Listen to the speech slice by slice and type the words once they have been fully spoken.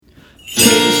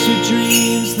Chase your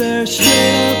dreams, they're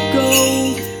straight up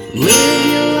gold. Live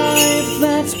your life,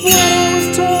 that's what I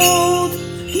was told.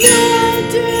 New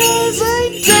ideas,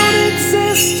 they don't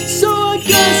exist, so I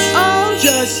guess I'll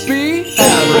just be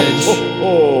average.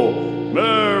 Oh,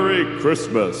 Merry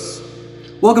Christmas.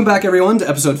 Welcome back, everyone, to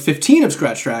episode 15 of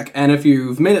Scratch Track. And if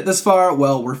you've made it this far,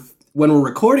 well, when we're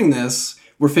recording this,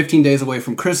 we're 15 days away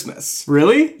from Christmas.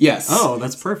 Really? Yes. Oh,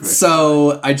 that's perfect.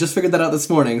 So, I just figured that out this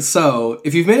morning. So,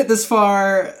 if you've made it this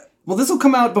far, well, this will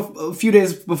come out a few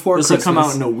days before Christmas. This will come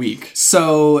out in a week.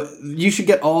 So, you should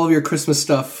get all of your Christmas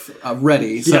stuff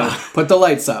ready. So, Yeah. put the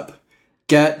lights up.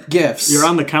 Get gifts. You're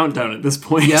on the countdown at this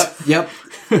point. Yep.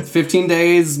 15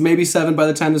 days, maybe 7 by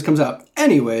the time this comes out.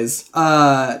 Anyways,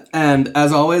 and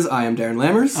as always, I am Darren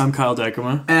Lammers. I'm Kyle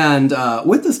Dykema. And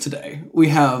with us today, we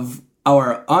have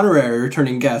our honorary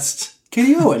returning guest,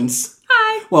 Katie Owens.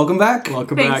 Hi. Welcome back.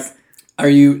 Welcome Thanks. back. Are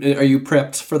you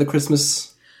prepped for the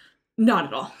Christmas? Not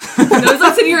at all. When I was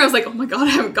like sitting here, I was like, oh my god,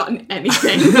 I haven't gotten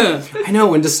anything. I know,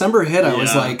 when December hit, I was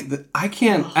Yeah. like, I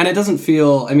can't, and it doesn't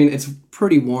feel, I mean, it's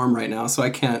pretty warm right now, so I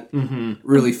can't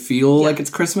really feel like it's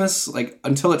Christmas. Like,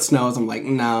 until it snows, I'm like,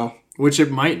 no. Which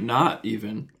it might not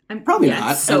even. I'm Probably yeah,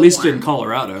 not. it's so At least warm. in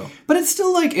Colorado. But it's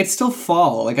still like, it's still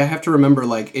fall. Like, I have to remember,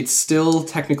 like, it's still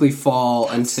technically fall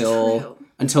true.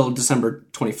 until December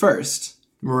 21st.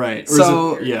 Right. Or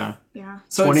So- is it, yeah. Yeah.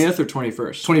 So 20th or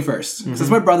 21st? 21st. So it's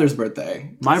my brother's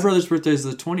birthday. My brother's birthday is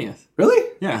the 20th. Really?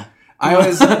 Yeah. I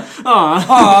always...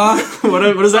 Aw. What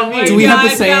does that mean? Do we have the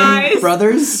God, same guys.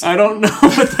 brothers? I don't know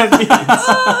what that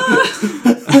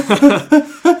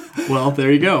means. Well,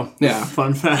 there you go. Yeah.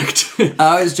 Fun fact. I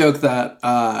always joke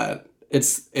that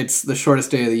it's the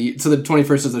shortest day of the year. So the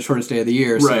 21st is the shortest day of the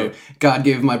year. Right. So God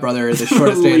gave my brother the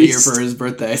shortest day of the year Least. for his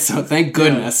birthday. So thank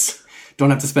goodness. Don't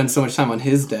have to spend so much time on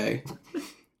his day.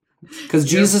 Because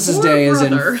Jesus' poor day is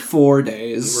brother. in 4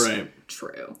 days. Right.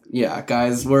 True. Yeah,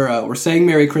 guys, we're saying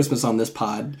Merry Christmas on this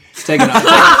pod. Taking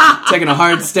a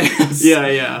hard stance.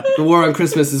 Yeah. The war on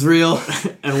Christmas is real,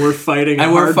 And we're fighting a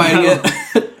and we're hard fighting battle.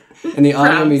 it in the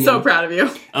autumn Proud. medium. So proud of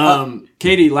you.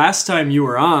 Katie, last time you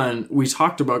were on, we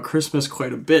talked about Christmas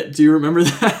quite a bit. Do you remember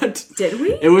that? Did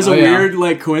we? It was Oh, a yeah.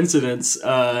 weird, coincidence.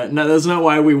 No, that's not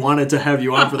why we wanted to have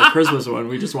you on for the Christmas one.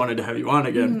 We just wanted to have you on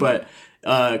again. But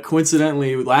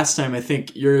coincidentally, last time, I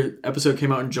think your episode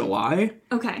came out in July.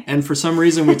 Okay. And for some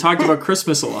reason, we talked about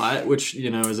Christmas a lot, which,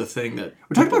 is a thing that...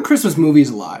 We're talking about Christmas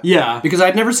movies a lot. Yeah. Because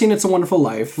I'd never seen It's a Wonderful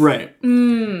Life. Right.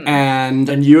 And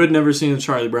And you had never seen a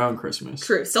Charlie Brown Christmas.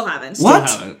 True. Still haven't. What?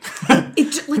 Still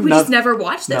haven't. We just never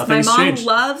watched this. My nothing's mom changed.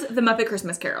 loves The Muppet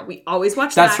Christmas Carol. We always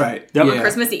watch that's that. right. Yep. On Yeah.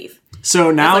 Christmas Eve.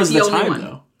 So now That's, is like, the the only time, one.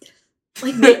 though.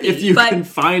 Like maybe, If you but, can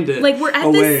find it like we're at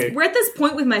away. this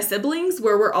point with my siblings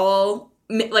where we're all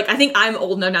like, I think I'm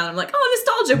old enough now that I'm like, oh,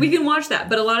 nostalgia, we can watch that.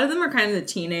 But a lot of them are kind of the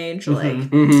teenage,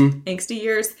 angsty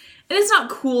years. And it's not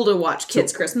cool to watch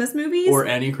kids' Christmas movies. Or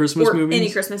any Christmas movies. Any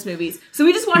Christmas movies. So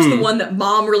we just watch the one that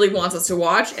mom really wants us to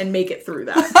watch and make it through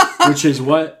that. Which is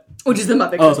what? Which is the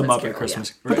Muppet Oh, Christmas the Muppet Carol,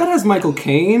 Christmas. But that has Michael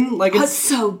Caine. Like, Yeah. That's it's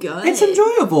so good. it's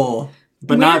enjoyable.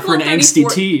 But not for an Miracle on angsty 34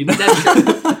 teen.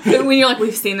 That's true. When you're like,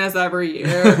 we've seen this every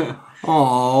year.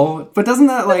 Aww. But doesn't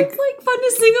that, like... It's like fun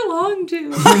to sing along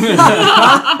to.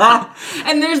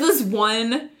 And there's this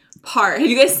one part. Have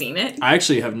you guys seen it? I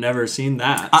actually have never seen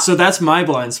that. So that's my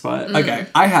blind spot. Okay,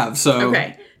 I have, so...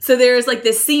 Okay. So there's like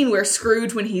this scene where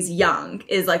Scrooge, when he's young,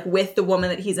 is like with the woman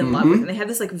that he's in love with. And they have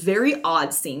this like very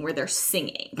odd scene where they're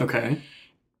singing. Okay.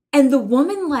 And the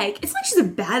woman, like, it's not like she's a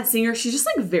bad singer. She's just,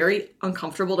 like, very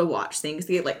uncomfortable to watch things.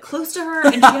 They get, like, close to her,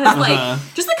 and she has, like,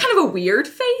 just, like, kind of a weird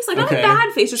face. Like, not Okay. a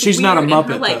bad face, just She's not a weird. And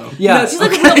Muppet, her, like, though. Yeah. No, she's,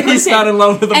 like, a Okay, real he's person. not in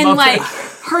love with a and, Muppet. like,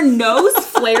 her nose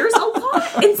flares a lot.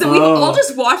 And so we've all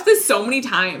just watched this so many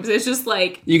times. It's just,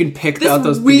 like, You can pick this out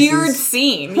those weird pieces.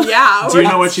 scene. Yeah. Do you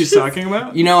know what she's talking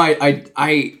about? You know, I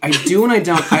do and I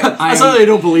don't. I saw they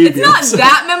don't believe It's you. not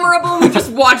that memorable. We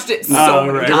just watched it so Oh,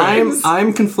 many right. times.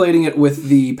 I'm conflating it with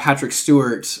the Patrick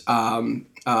Stewart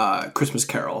Christmas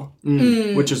Carol.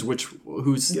 Which is which?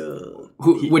 Who's?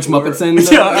 Which Muppets in?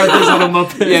 Yeah, are those little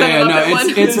Muppets? Yeah, Muppet no, one?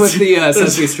 it's with the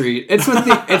Sesame Street. It's with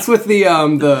the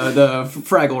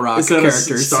Fraggle Rock Is that a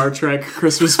characters. Star Trek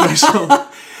Christmas special?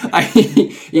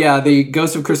 The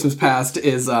Ghost of Christmas Past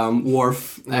is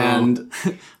Worf and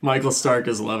Michael Stark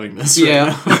is loving this. Right yeah,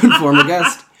 now. former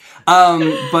guest.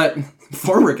 But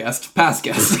former guest, past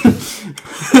guest.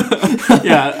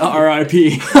 Yeah,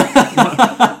 R.I.P.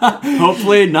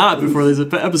 Hopefully not before this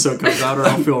episode comes out, or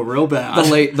I'll feel real bad.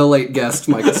 the late guest,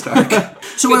 Michael Stark.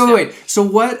 So wait. So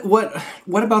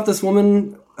what about this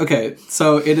woman? Okay,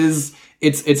 so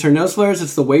it's her nose flares.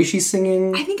 It's the way she's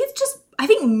singing. I think I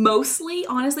think mostly,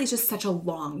 honestly, it's just such a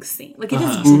long scene. Like, it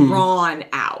is drawn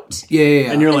out.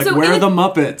 Yeah. And you're like, so where in are a- the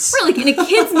Muppets? Like, in a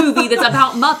kid's movie that's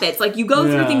about Muppets, like, you go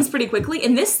Yeah. through things pretty quickly,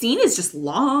 and this scene is just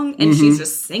long, and she's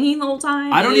just singing the whole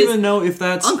time. I don't It is even know if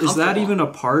that's is that uncomfortable. even a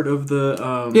part of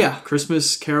the Yeah.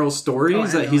 Christmas Carol stories I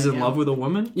have that no he's in idea. love with a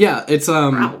woman? Yeah, it's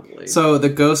Probably. so the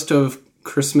ghost of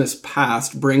Christmas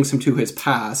past brings him to his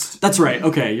past, That's right.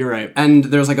 Okay, you're right. and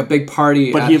there's like a big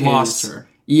party. But at he his- lost her.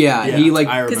 Yeah, Yeah, he like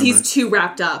I Because remember. he's too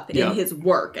wrapped up in Yeah. his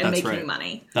work and That's making right.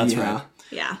 money. That's yeah. right.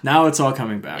 Yeah. Now it's all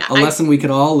coming back. A lesson we could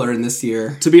all learn this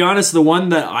year. To be honest, the one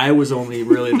that I was only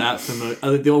really that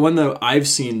familiar, the one that I've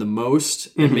seen the most,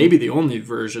 and maybe the only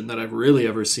version that I've really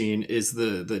ever seen, is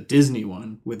the Disney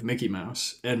one with Mickey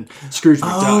Mouse and Scrooge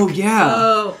McDuck. Oh yeah,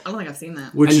 Oh, I don't think I've seen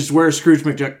that. Which is where Scrooge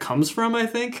McDuck comes from, I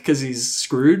think, because he's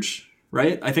Scrooge,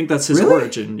 right? I think that's his Really?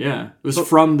 origin, yeah. It was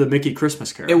from the Mickey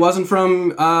Christmas Carol. it wasn't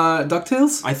from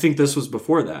DuckTales. I think this was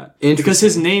before that. Interesting. Because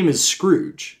his name is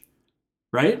Scrooge,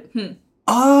 right?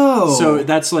 Oh, So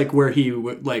that's like where he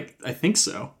would, like, I think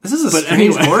so. this is a But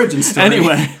strange anyway, origin story.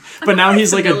 Anyway, but now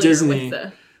he's like a Familiar Disney,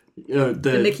 with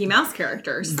the the Mickey Mouse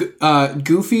characters.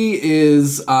 Goofy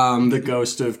is the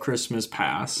ghost of Christmas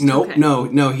past. no, Okay.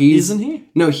 no, he's Isn't he?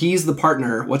 No, he's the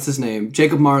partner. What's his name?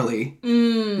 Jacob Marley.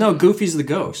 No, Goofy's the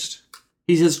ghost.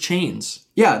 He has chains.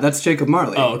 Yeah, that's Jacob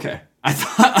Marley. Oh, okay. I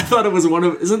thought it was one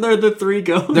of. Isn't there the three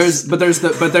ghosts? There's And there's the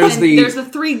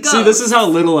three ghosts. See, this is how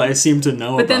little I seem to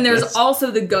know. But then about there's this. also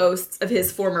the ghosts of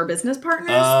his former business partners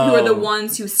who are the Oh.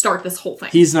 ones who start this whole thing.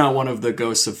 He's not one of the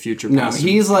ghosts of future no, past.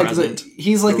 he's and like present.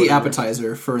 he's like or the whatever.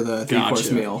 appetizer for the 3-course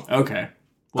Gotcha. meal. Okay.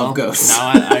 Well, ghosts.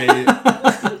 Now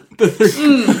I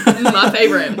My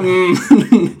favorite.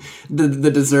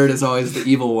 The dessert is always the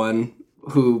evil one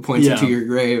who points you Yeah. to your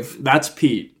grave. that's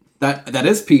Pete. That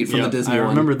is Pete from Yep, the Disney I one.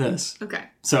 remember this. Okay.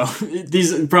 So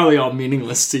these are probably all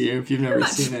meaningless to you if you've never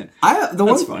seen it.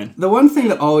 That's fine. The one thing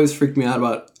that always freaked me out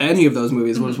about any of those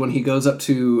movies was when he goes up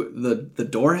to the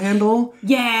door handle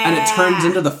Yeah. and it turns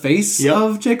into the face Yep.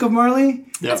 of Jacob Marley. Yep.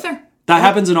 That's fair. That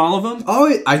happens in all of them?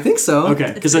 Oh, I think so.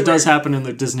 Okay, because it pretty does weird. happen in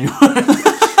the Disney one.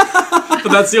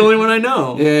 But that's the only one I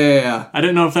know. Yeah. I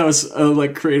didn't know if that was a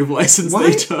like creative license Why?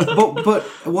 they took. but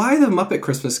why the Muppet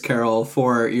Christmas Carol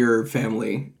for your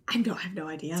family? I have no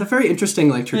idea. It's a very interesting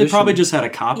like They tradition. probably just had a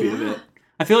copy of Yeah. it.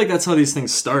 I feel like that's how these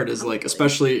things start, is like,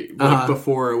 especially like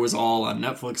before it was all on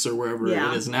Netflix or wherever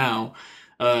Yeah. it is now.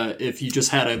 If you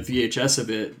just had a VHS of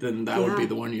it, then that would be Yeah.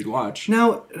 the one you'd watch.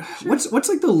 Now, what's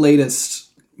like the latest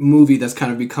movie that's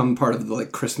kind of become part of the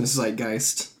like Christmas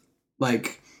zeitgeist?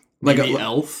 Like Maybe a,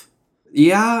 Elf.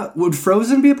 yeah, would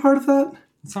Frozen be a part of that?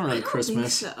 It's not really I don't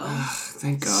Christmas. think so.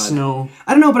 Thank God. Snow.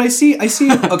 I don't know, but I see.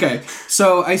 Okay,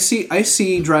 so I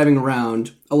see driving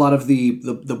around a lot of the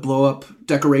blow up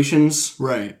decorations,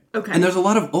 Right. Okay. and there's a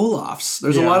lot of Olafs.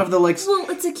 There's a Yeah. lot of the like. well,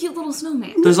 it's a cute little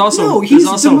snowman. There's also No, there's he's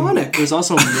also, demonic. There's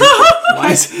also why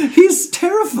is- He's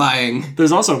terrifying.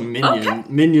 there's also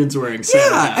minions wearing Santa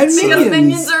Yeah, hats. and so- Because Minions.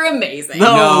 minions are amazing.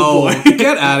 No. No, boy.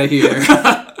 get out of here.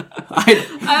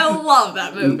 I love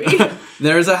that movie.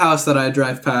 There's a house that I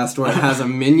drive past where it has a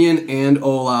minion and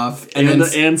Olaf, and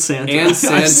then Santa. and I've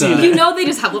seen Santa. it. You know they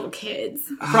just have little kids.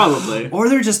 Probably. or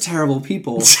they're just terrible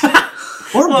people,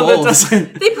 or Well, that both.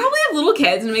 doesn't. They probably have little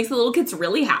kids and it makes the little kids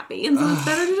really happy. And so it's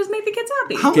better to just make the kids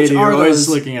happy. How much Katie, are you're always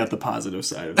those? looking at the positive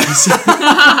side of this.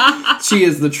 She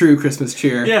is the true Christmas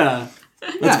cheer. yeah.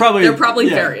 Yeah, That's probably. They're probably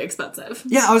yeah. very expensive.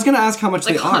 Yeah, I was gonna ask how much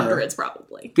Like they are hundreds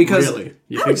probably. because Really?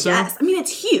 You Oh, think so? yes. I mean, it's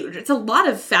huge. It's a lot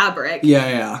of fabric.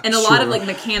 yeah. And a lot of Sure. like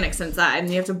mechanics inside, and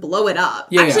you have to blow it up.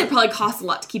 Yeah, Actually, yeah. it probably costs a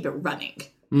lot to keep it running.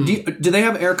 Do they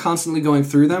have air constantly going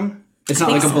through them? It's not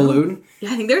think like a so. balloon.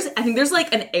 Yeah, I think there's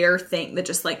like an air thing that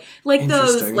just like those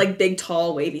Interesting. like big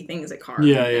tall wavy things at cars.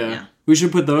 Yeah. We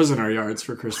should put those in our yards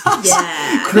for Christmas. Yeah,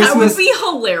 that Christmas- would be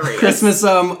hilarious. Christmas.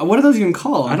 What are those even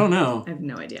called? I don't know. I have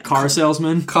no idea. Car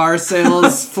salesman. Car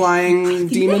sales, flying They have a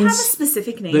demons,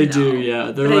 specific name. They though, do,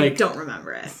 yeah. They're but like I don't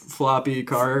remember it. floppy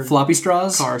car floppy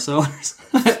straws. car sellers.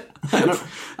 I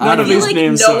None I of feel these like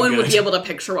names no sound one good. would be able to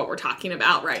picture what we're talking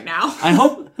about right now. I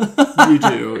hope you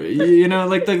do. You know,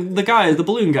 like the guys, the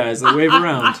balloon guys that wave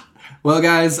around. Well,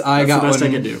 guys, I got the best one,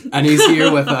 I can do. and he's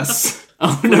here with us.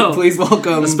 Oh no! Please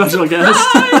welcome. Special guest.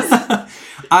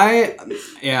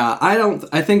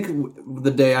 I think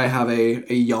the day I have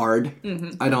a yard,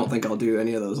 I don't think I'll do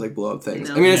any of those like blow up things.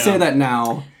 No. I mean, I Yeah. say that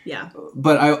now, Yeah.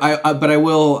 But I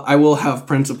will have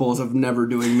principles of never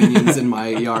doing minions in my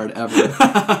yard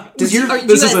ever. Do you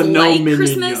This is guys a no like minion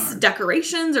Christmas yard.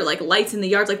 decorations or like lights in the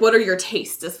yards? Like, what are your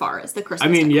tastes as far as the Christmas?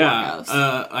 I mean, decor yeah, goes?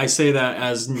 I say that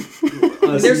as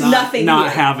There's not, nothing not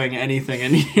here. having anything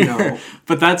in here. No.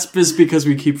 But that's just because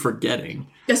we keep forgetting.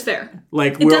 That's fair.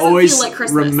 Like It we doesn't always feel like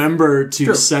Christmas. remember to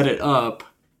True. set it up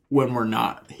when we're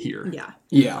not here. Yeah.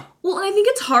 Yeah. Well, and I think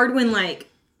it's hard when like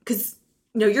because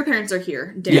your parents are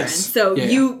here, Darren. Yes. So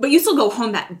Yeah, but you still go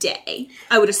home that day.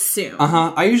 I would assume.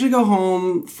 I usually go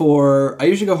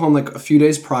home like a few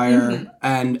days prior,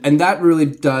 and that really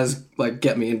does like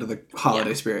get me into the holiday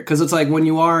Yeah. spirit, because it's like when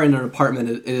you are in an apartment,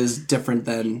 it is different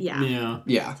than Yeah.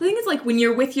 Yeah. I think it's like when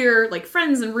you're with your like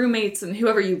friends and roommates and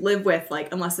whoever you live with,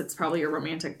 like unless it's probably your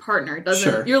romantic partner, it doesn't.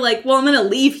 Sure. You're like, well, I'm gonna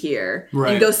leave here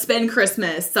Right. and go spend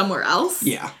Christmas somewhere else.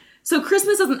 Yeah. So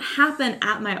Christmas doesn't happen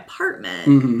at my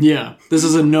apartment. Yeah. This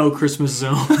is a no Christmas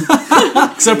zone.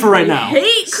 Except for right now.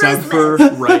 hate Except for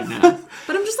Christmas. right now.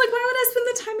 But I'm just like, why would I spend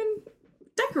the time in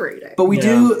decorating? But we Yeah.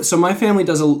 do. So my family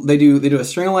does they do a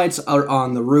string of lights out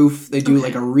on the roof. They do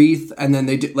like a wreath, and then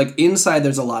they do like inside.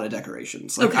 There's a lot of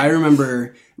decorations. Like Okay. I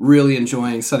remember really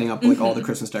enjoying setting up like all the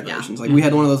Christmas decorations. Like we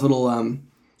had one of those little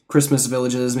Christmas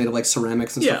villages made of like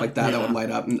ceramics and Yeah. stuff like that that would light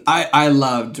up, and I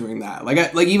loved doing that.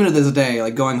 Like even to this day,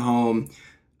 like going home.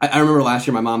 I remember last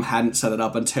year my mom hadn't set it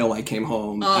up until I came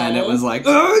home, and it was like,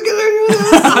 oh, can I do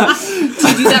this? Do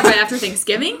you do that right after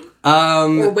Thanksgiving?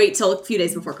 Or wait till a few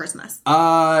days before Christmas?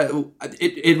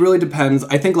 It really depends.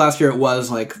 I think last year it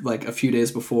was like a few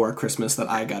days before Christmas that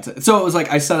I got to. So it was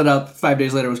like I set it up. 5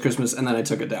 days later was Christmas, and then I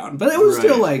took it down. But it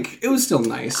was still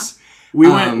nice.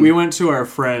 We went to our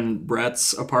friend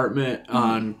Brett's apartment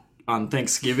on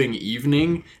Thanksgiving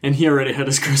evening, and he already had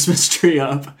his Christmas tree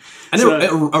up. And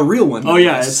So- a real one. oh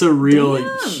yeah, it's a real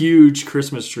huge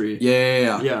Christmas tree.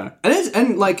 Yeah. And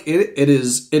it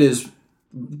is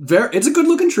it's a good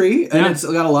looking tree, and it's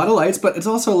got a lot of lights, but it's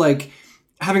also like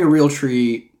having a real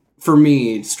tree for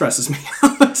me stresses me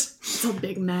out. It's a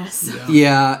big mess.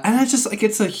 Yeah, and it's just like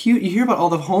it's a huge. You hear about all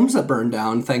the homes that burn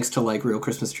down thanks to like real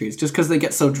Christmas trees, just because they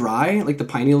get so dry. Like the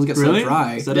pine needles get Really? so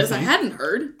dry. Is that a Yes, I thing? hadn't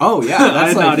heard. Oh yeah, I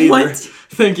that's not like either. what?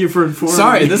 Thank you for informing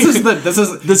sorry. me.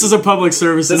 This is a public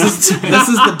service announcement. this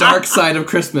is the dark side of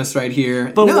Christmas right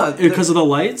here. But No, because of the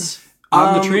lights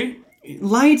on the tree?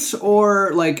 lights,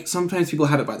 or like sometimes people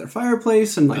have it by their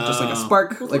fireplace and like just like a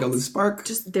spark, like a loose spark.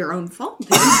 Just their own fault.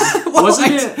 Well,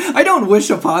 Wasn't I don't wish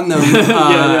upon them.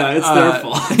 Yeah, it's their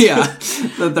fault. Yeah,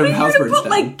 that their house You burns put down.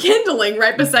 like kindling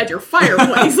right beside your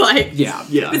fireplace. Like, Yeah.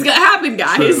 Yeah. it's gonna happen,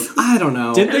 guys. I don't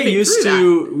know. Didn't think they used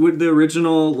through to, with the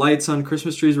original lights on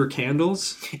Christmas trees were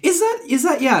candles? Is that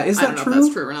I that don't know true? if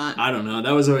that's true or not. I don't know.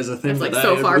 That was always a thing. That's, like, that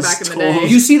so I far was back in the told. day.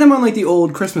 You see them on like the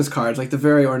old Christmas cards, like the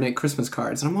very ornate Christmas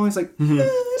cards, and I'm always like, I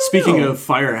don't Speaking know. of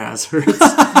fire hazards,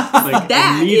 like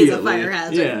That is a immediately- fire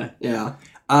hazard. Yeah,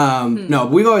 yeah. No,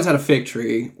 we've always had a fig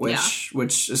tree,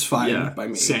 which is fine yeah, by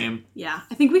me. same. Yeah,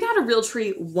 I think we got a real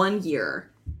tree one year,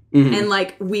 Mm-hmm. and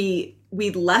like we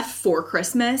left for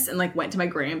Christmas and like went to my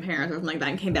grandparents or something like that,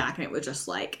 and came back and it was just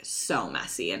like so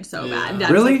messy and so bad. And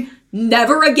Dad was Really? like,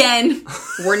 never again.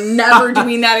 We're never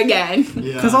doing that again.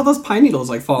 Because all those pine needles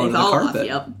like fall They into the fall off. carpet.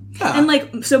 Yep. Yeah. And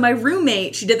like, so my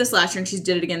roommate, she did this last year and she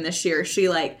did it again this year. She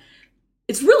like,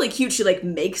 it's really cute. She like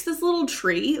makes this little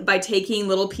tree by taking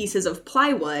little pieces of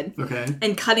plywood Okay.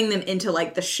 and cutting them into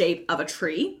like the shape of a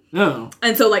tree. Oh,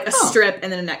 And so like a strip,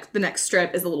 and then the next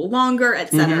strip is a little longer,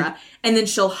 etc. And then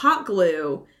she'll hot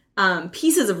glue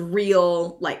pieces of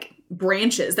real like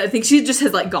branches that I think she just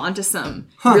has like gone to some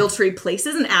real tree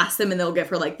places and asked them, and they'll give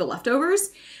her like the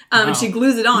leftovers. And she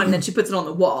glues it on, and then she puts it on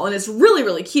the wall, and it's really,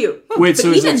 really cute. wait. But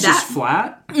So is even it just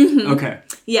flat? Okay,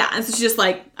 Yeah, and so she just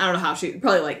like, I don't know how she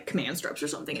probably like command strips or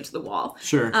something into the wall.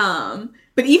 sure.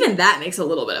 But even that makes a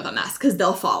little bit of a mess because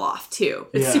they'll fall off too.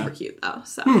 It's Yeah. super cute though.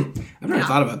 So I've never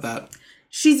thought about that.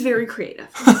 she's very creative.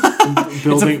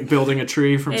 building a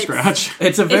tree from scratch.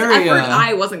 It's a It's very. effort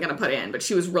I wasn't gonna put in, but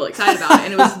she was really excited about it,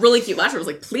 and it was really cute. Last year I was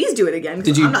like, "Please do it again."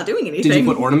 Because I'm not doing anything. Did you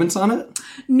put ornaments on it?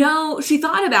 No, she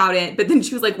thought about it, but then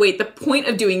she was like, "Wait, the point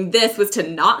of doing this was to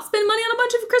not spend money on a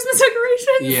bunch of Christmas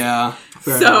decorations." Yeah.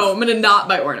 So I'm gonna not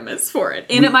buy ornaments for it,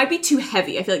 and it might be too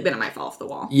heavy. I feel like then it might fall off the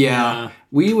wall. Yeah.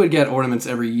 We would get ornaments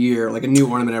every year, like a new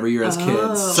ornament every year as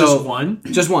kids. So Just one?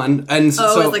 Just one. And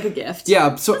Oh, so it's like a gift.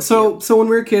 yeah, so when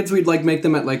we were kids, we'd like make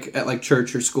them at like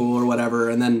church or school or whatever,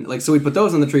 and then like so we'd put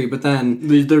those on the tree. But then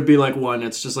There'd be like one.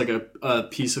 It's just like a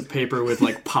piece of paper with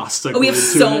like pasta. We have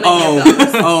glued to so it. many of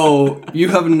those. oh, you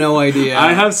have no idea.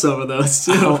 I have some of those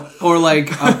too. or like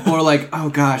oh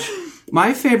gosh,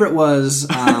 my favorite was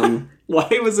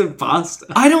Why was it pasta?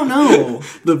 I don't know.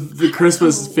 The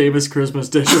famous Christmas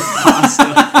dish of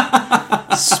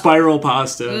pasta. Spiral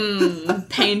pasta.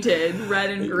 Painted red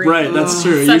and green. Right, that's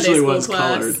true. It Sunday usually school was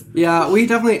class. colored. Yeah, we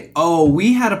definitely. Oh,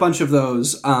 we had a bunch of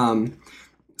those.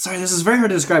 Sorry, this is very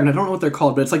hard to describe, and I don't know what they're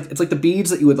called, but it's like the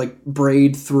beads that you would like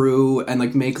braid through and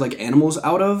like make like animals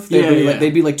out of.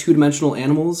 They'd be like 2-dimensional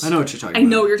animals. I know what you're talking I about.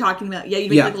 know what you're talking about. Yeah, you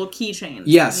make Yeah. like little keychains.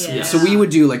 Yes. Yeah. So we would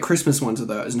do like Christmas ones of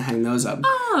those and hang those up.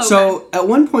 Oh, okay. So at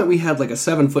one point we had like a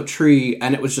 7-foot tree,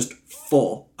 and it was just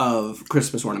full of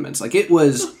Christmas ornaments. Like it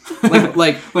was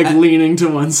like leaning to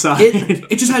one side.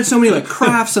 it just had so many like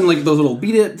crafts and like those little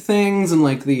beat it things and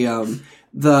like the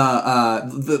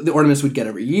ornaments we'd get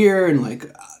every year and like.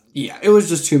 Yeah, it was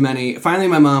just too many. Finally,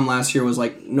 my mom last year was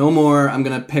like, no more. I'm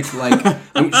going to pick like...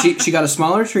 she got a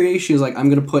smaller tree. She was like, I'm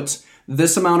going to put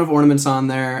this amount of ornaments on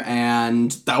there.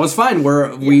 And that was fine.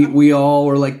 We all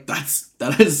were like,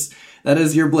 that is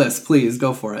your bliss. Please,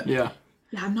 go for it. Yeah.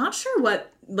 Yeah, I'm not sure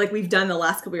what like we've done the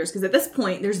last couple years because at this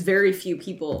point, there's very few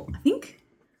people. I think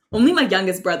only my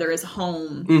youngest brother is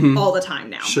home all the time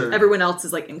now. Sure. Everyone else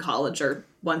is like in college or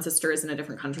one sister is in a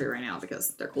different country right now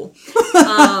because they're cool.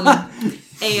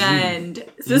 And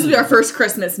so this will be our first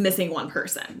Christmas missing one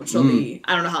person, which will be,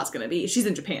 I don't know how it's going to be. She's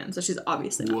in Japan, so she's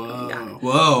obviously not coming back.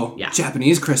 Whoa. Yeah.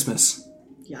 Japanese Christmas.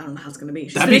 Yeah, I don't know how it's going to be.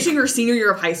 She's That'd be- finishing her senior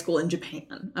year of high school in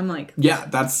Japan. I'm like, Yeah,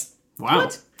 that's Wow.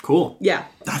 What? Cool. yeah.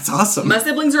 awesome. My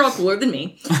siblings are all cooler than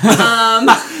me.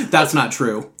 That's not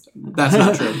true. That's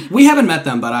not true. We haven't met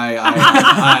them, but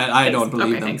I don't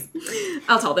believe them. Thanks.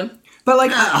 I'll tell them. But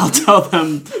like, I'll tell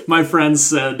them my friends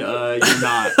said you're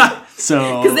not.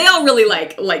 So Because they all really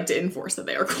like to enforce that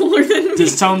they are cooler than me.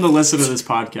 just tell them to listen to this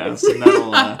podcast, and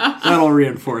that'll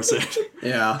reinforce it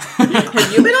yeah.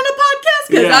 Have you been on a podcast?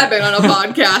 Because Yeah. I've been on a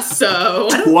podcast, so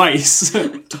twice.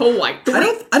 twice.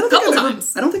 I don't Couple think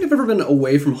times. I don't think I've ever been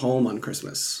away from home on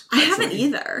Christmas. I haven't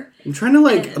either. I'm trying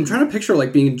to picture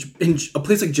like being in a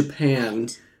place like Japan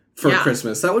for Yeah.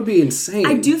 Christmas. That would be insane.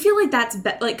 I do feel like that's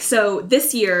like so.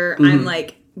 This year, I'm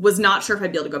like was not sure if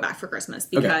I'd be able to go back for Christmas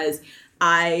because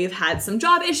I've had some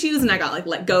job issues and I got like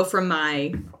let go from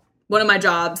one of my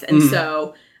jobs, and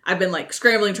so I've been like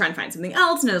scrambling trying to find something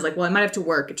else. And I was like, well, I might have to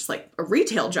work at just like a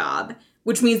retail job,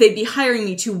 which means they'd be hiring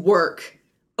me to work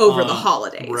over the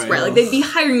holidays, right? Like they'd be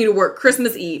hiring me to work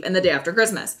Christmas Eve and the day after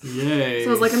Christmas. Yay. So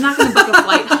I was like, I'm not going to book a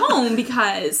flight home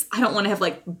because I don't want to have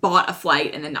like bought a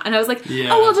flight and then not. And I was like, Yeah.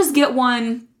 oh, I'll just get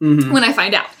one when I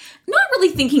find out. Not really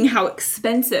thinking how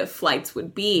expensive flights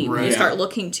would be when you Right. start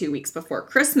looking 2 weeks before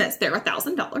Christmas. They're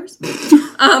 $1,000.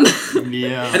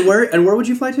 yeah. And where would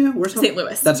you fly to? Where's St.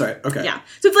 Louis. That's right. Okay. Yeah.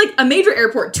 So it's like a major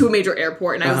airport to a major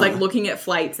airport. And I was like looking at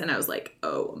flights and I was like,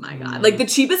 oh my God. Like the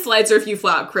cheapest flights are if you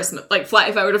fly out Christmas, if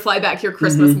I were to fly back here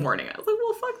Christmas morning. I was like,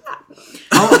 well, fuck that.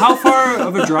 How far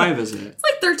of a drive is it? It's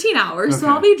like 13 hours, so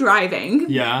Okay. I'll be driving.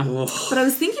 Yeah. But I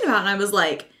was thinking about it and I was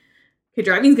like, okay,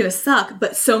 driving's gonna suck,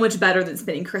 but so much better than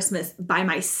spending Christmas by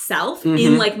myself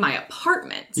in like my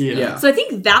apartment. Yeah. So I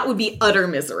think that would be utter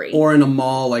misery. Or in a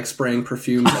mall, like spraying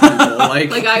perfume at people. like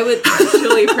I would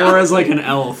actually probably. Or as like an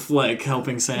elf, like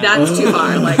helping Santa. That's too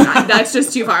far. That's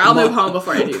just too far. I'll move home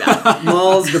before I do that.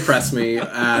 Malls depress me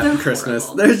at Christmas.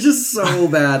 horrible. They're just so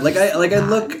bad.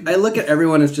 I look at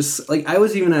everyone as just like I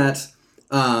was even at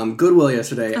Goodwill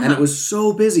yesterday, and it was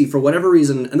so busy for whatever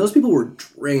reason, and those people were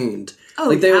drained. Oh,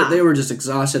 like yeah. they were just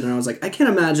exhausted, and I was like, I can't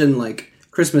imagine like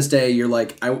Christmas Day. You're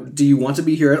like, do you want to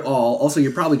be here at all? Also,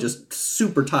 you're probably just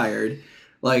super tired.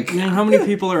 Like, Man, how many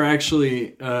people are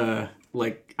actually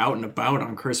like out and about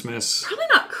on Christmas? Probably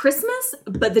not Christmas,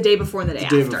 but the day before and the day day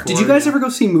after. before. did you guys ever go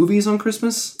see movies on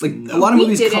Christmas? Like a lot of We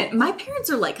movies. didn't. My parents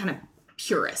are like kind of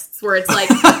purists, where it's like,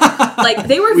 like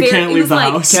they were We very. can't it leave was the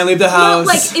like, house. Can't leave the Well, house.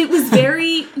 like it was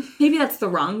very. Maybe that's the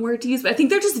wrong word to use, but I think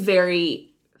they're just very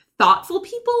thoughtful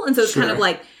people, and so it's kind of Sure.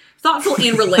 like thoughtful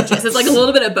and religious. It's like a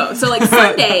little bit of both. So like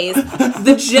Sundays,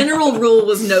 the general rule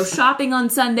was no shopping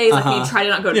on Sundays. Like we try to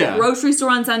not go to Yeah. the grocery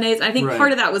store on Sundays. And I think Right.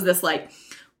 part of that was this like,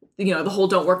 you know, the whole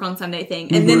don't work on Sunday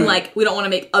thing. And then like, we don't want to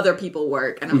make other people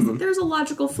work. And I was like, there's a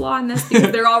logical flaw in this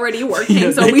because they're already working.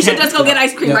 Yeah, so they we should can't- just go get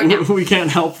ice cream right now. We can't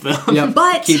help them. Yep.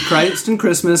 But- keep Christ and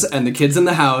Christmas and the kids in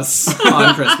the house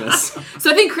on Christmas.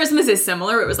 So I think Christmas is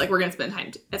similar. It was like, we're going to spend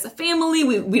time as a family.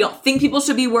 We don't think people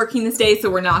should be working this day, so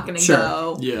we're not going to Sure.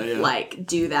 go Yeah. like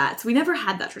do that. So we never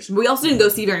had that tradition. But we also didn't go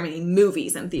see very many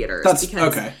movies in theaters That's-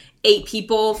 because okay. 8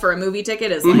 people for a movie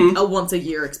ticket is like a once a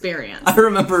year experience. I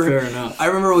remember. Fair enough. I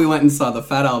remember we went and saw the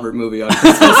Fat Albert movie on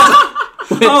Christmas.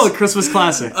 Oh, Christmas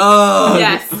classic.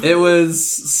 Yes. It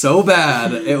was so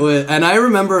bad. And I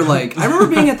remember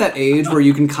being at that age where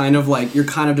you can kind of you're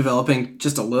kind of developing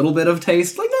just a little bit of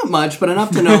taste, like not much, but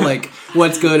enough to know like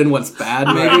what's good and what's bad,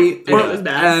 maybe. It was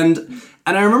bad.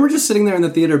 And I remember just sitting there in the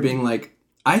theater being like,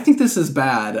 I think this is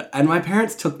bad, and my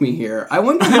parents took me here. I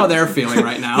wonder how they're feeling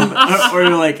right now. Or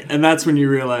you're like, and that's when you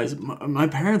realize my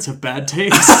parents have bad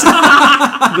taste.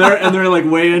 they're like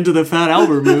way into the Fat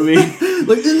Albert movie.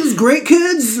 Like, this is great,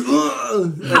 kids.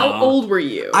 Ugh. How old were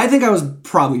you? I think I was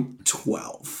probably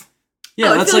 12.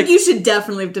 Yeah, I that's feel like you should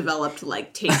definitely have developed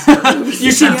taste for movies.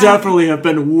 you should definitely have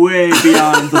been way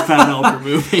beyond the Fat Albert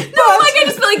movie. No, I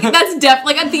just feel like that's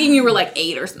definitely. I'm thinking you were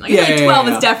 8 or something. I feel 12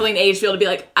 is definitely an age to be able to be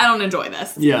like, I don't enjoy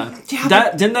this. Yeah,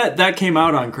 that came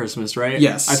out on Christmas, right?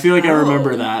 Yes. I feel like I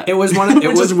remember that. It was one of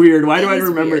Which is weird. Why do I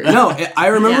remember weird. that? No, I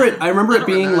remember Yeah. it. I remember it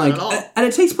being remember that at all. and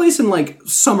it takes place in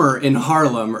summer in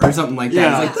Harlem or something like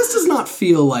that. Yeah. It's this does not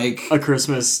feel like A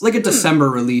Christmas. a December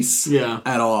release. Yeah.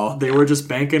 At all. They were just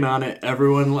banking on it.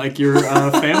 Everyone, your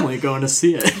family, going to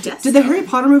see it. Yes. Did the Harry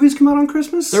Potter movies come out on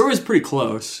Christmas? They were always pretty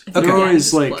close. Okay. They were always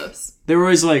close. They were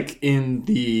always in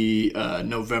the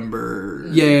November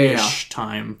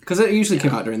time. Because it usually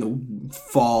came out during the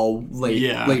fall,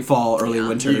 late fall, early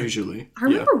winter. Usually. I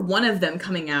remember one of them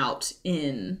coming out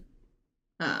in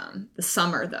the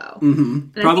summer though. Mm-hmm.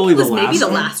 And Probably I think it was the maybe last the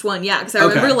one? last one. Yeah, because I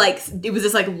remember it was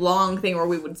this long thing where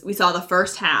we saw the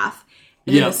first half.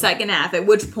 And then the second half, at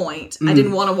which point I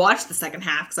didn't want to watch the second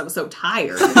half because I was so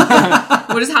tired.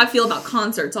 What is how I feel about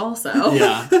concerts also.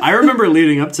 Yeah. I remember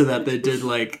leading up to that, they did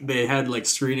they had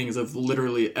screenings of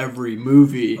literally every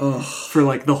movie for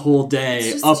the whole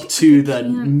day just up to the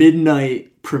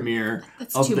midnight premiere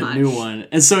of too the much. new one.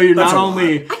 And so you're That's not a lot.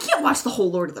 only... I can't watch the whole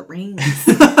Lord of the Rings.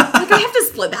 I have to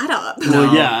split that up.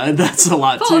 Well, yeah, that's a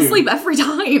lot Fall too. asleep every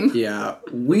time. Yeah,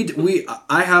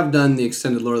 I have done the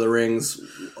extended Lord of the Rings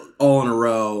all in a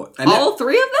row. And All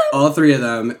three of them? all three of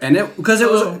them, and it was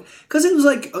a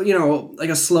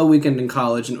slow weekend in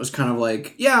college, and it was kind of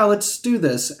let's do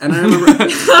this. And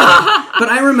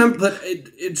I remember, but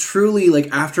it truly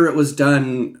after it was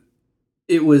done,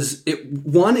 it was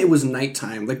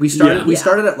nighttime. We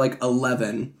started at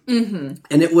 11, and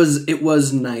it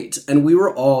was night, and we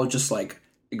were all just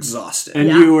exhausted. And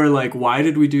you were like, why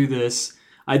did we do this?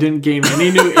 I didn't gain any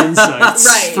new insights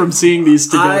Right. from seeing these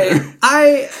together.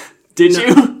 Did you?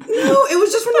 No, it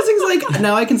was just one of those things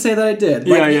now I can say that I did.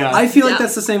 Yeah. I feel like Yeah.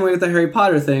 that's the same way with the Harry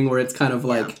Potter thing, where it's kind of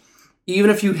even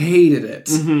if you hated it,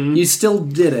 you still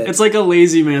did it. It's like a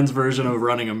lazy man's version of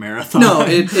running a marathon. No,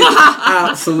 it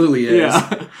absolutely is.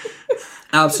 Yeah.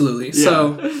 Absolutely.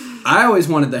 So I always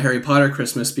wanted the Harry Potter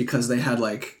Christmas because they had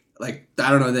I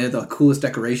don't know, they had the coolest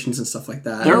decorations and stuff like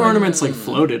that. Their ornaments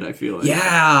floated, I feel like.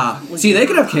 Yeah. See, they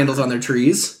could have candles on their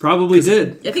trees. Probably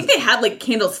did. I think they had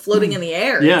candles floating in the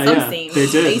air. Yeah, in some yeah, scene. they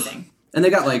did. Amazing. And they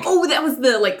got Oh, that was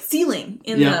the ceiling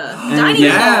in Yeah. the And- dining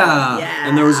Yeah. hall. Yeah.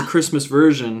 And there was a Christmas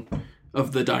version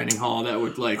of the dining hall that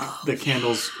would the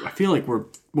candles I feel were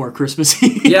more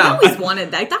Christmassy. I Yeah. always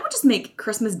wanted that. That would just make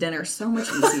Christmas dinner so much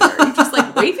easier. You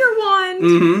just wave your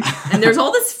wand, and there's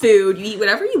all this food. You eat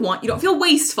whatever you want. You don't feel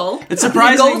wasteful. It's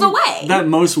surprising It goes away. that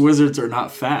most wizards are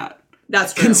not fat.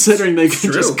 That's true. Considering they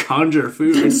can true. just conjure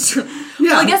food.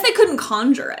 Yeah. Well, I guess they couldn't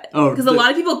conjure it. Oh, because a lot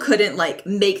of people couldn't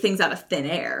make things out of thin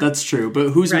air. That's true, but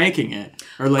who's making it?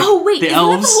 Or Oh wait, the isn't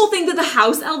elves? that the whole thing that the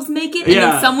house elves make it? And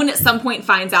Yeah. then someone at some point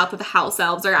finds out that the house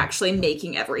elves are actually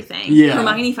making everything. Yeah.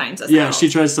 Hermione finds us Yeah, out. she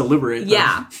tries to liberate them.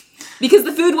 Yeah. Because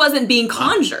the food wasn't being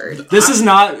conjured. This is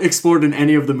not explored in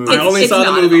any of the movies. I only It's saw the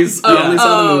not movies. at all. I only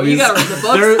saw the movies. You gotta read the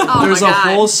books. There's oh my a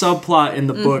God. whole subplot in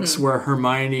the books where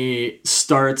Hermione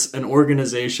starts an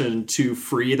organization to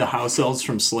free the house elves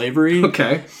from slavery.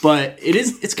 Okay. But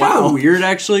it's kind of Wow. weird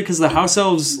actually because the house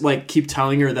elves keep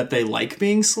telling her that they like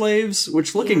being slaves,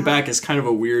 which looking back is kind of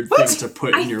a weird thing to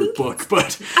put in your think book.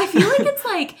 But I feel like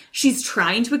it's she's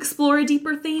trying to explore a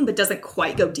deeper theme, but doesn't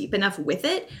quite go deep enough with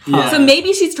it. Yeah. So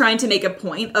maybe she's trying to make a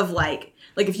point of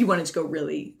if you wanted to go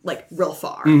really real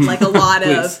far, a lot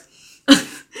of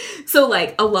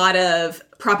a lot of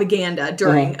propaganda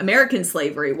during American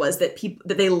slavery was that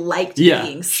that they liked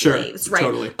being slaves, right?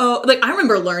 Totally. Oh, I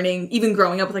remember learning, even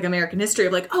growing up with American history,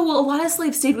 of a lot of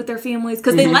slaves stayed with their families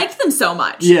because they liked them so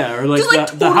much. yeah, or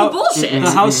Just the total bullshit.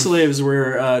 The house slaves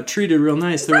were treated real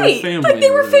nice. They were Right, family. they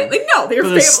were or whatever. family. No, they were But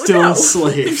they're family. still No.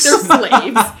 slaves. They're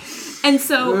slaves. And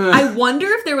so I wonder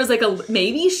if there was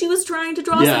maybe she was trying to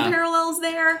draw Yeah. some parallels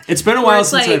there. It's been a where while it's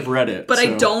since I've read it, but I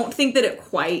so. don't think that it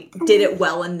quite did it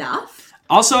well enough.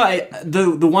 Also,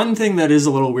 the one thing that is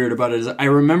a little weird about it is I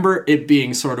remember it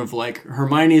being sort of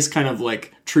Hermione's kind of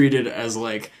treated as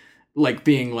like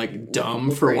being like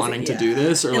dumb for Crazy, wanting to yeah. do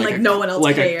this, or And, like, no one else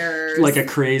cares. like a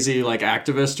crazy like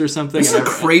activist or something. This is a And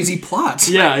crazy plot.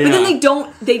 yeah, yeah. But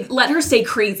then they let her stay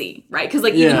crazy, right? Because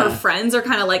like even Yeah. her friends are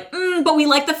kind of like, but we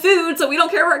like the food, so we don't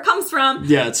care where it comes from.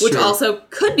 Yeah, it's which true. also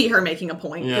could be her making a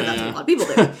point, because Yeah, that's yeah. what a lot of people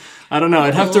do. I don't know.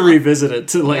 I'd have to revisit it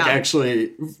to like Yeah.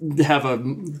 actually have a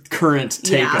current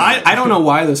take Yeah. on it. I don't know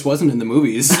why this wasn't in the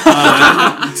movies.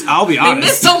 I'll be They honest.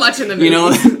 missed so much in the movie. You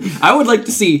know, I would like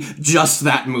to see just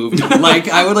that movie. Like,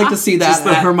 I would like to see that. Just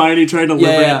the Hermione trying to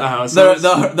liberate the house.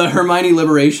 The Hermione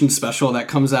Liberation special that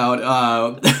comes out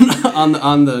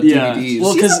on the Yeah. DVDs.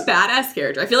 Well, she's 'cause- a badass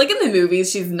character. I feel like in the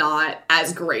movies she's not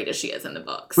as great as she is in the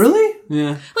books. really?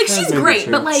 yeah. Like Yeah, she's maybe great,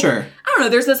 true. but like Sure. I don't know.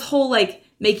 There's this whole like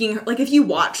making her like if you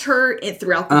watch her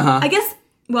throughout the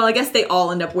I guess they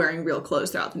all end up wearing real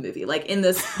clothes throughout the movie. Like in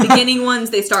the beginning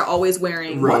ones, they start always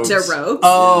wearing Robes. their robes.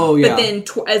 Oh, yeah. But then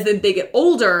as they get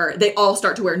older, they all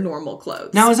start to wear normal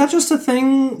clothes. Now, is that just a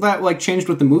thing that like changed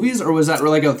with the movies, or was that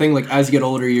like a thing like as you get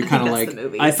older, you're kind of that's like the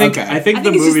movies. I think Okay. I think I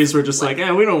the think it's movies just, were just like,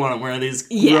 we don't want to wear these.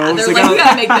 Yeah, robes. they're They like, we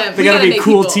gotta make them. They we gotta be make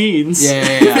cool people. teens.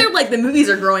 yeah. They're like the movies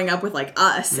are growing up with like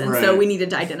us, and so Right. we needed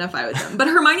to identify with them. But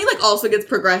Hermione like also gets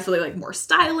progressively like more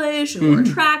stylish and more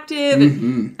attractive.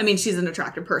 And I mean, she's an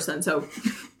attractive person, so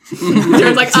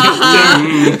Jared's like,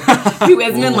 who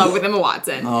isn't in love with Emma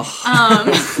Watson?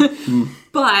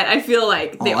 But I feel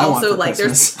like they All I want also for like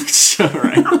there's Christmas. All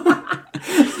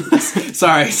right.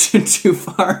 Sorry, too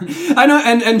far. I know,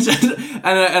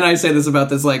 and I say this about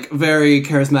this like very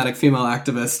charismatic female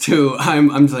activist who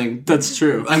I'm saying That's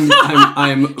true.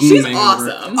 I'm She's mooning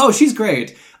over. awesome. Oh, she's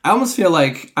great. I almost feel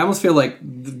like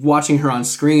watching her on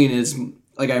screen is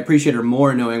like I appreciate her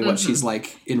more knowing what she's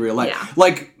like in real life. Yeah.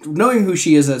 Like knowing who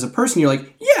she is as a person, you're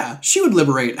like, yeah, she would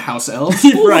liberate house elves.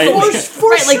 Right. For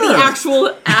right, like the sure.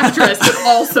 actual actress would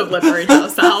also liberate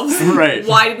themselves. Right.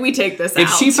 Why did we take this If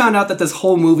out? she found out that this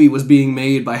whole movie was being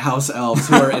made by house elves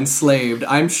who are enslaved,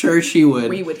 I'm sure she would.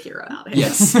 we would hear about it.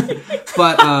 Yes,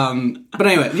 but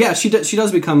anyway, yeah, she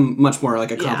does become much more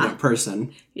like a competent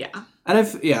person. Yeah. And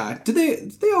do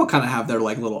they all kind of have their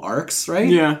like little arcs, right?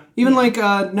 Yeah. Even like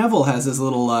Neville has his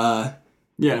little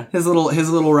Yeah. his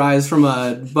little rise from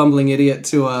a bumbling idiot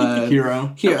to a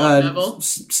Hero. Neville.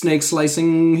 snake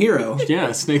slicing hero.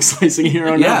 Yeah. Snake slicing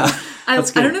hero. Yeah. Now. I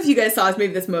That's don't good. know if you guys saw this.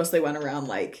 Maybe this mostly went around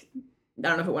like I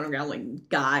don't know if it went around like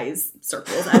guys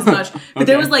circles as much, but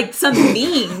there was like some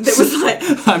meme that was like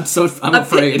I'm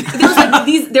afraid. there was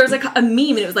like there was like a meme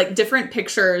and it was like different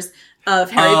pictures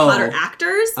of Harry Potter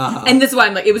actors, and this is why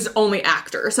I'm like it was only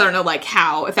actors. So I don't know like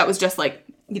how if that was just like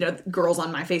girls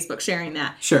on my Facebook sharing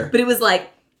that. Sure. But it was like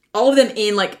all of them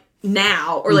in like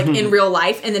now or like in real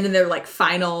life, and then in their like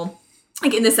final.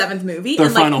 Like in the 7th movie, Their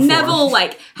and like final form. Neville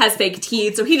like has fake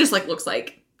teeth, so he just like looks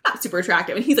like not super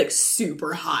attractive, and he's like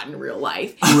super hot in real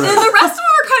life. And then the rest of them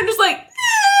are kind of just like,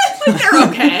 they're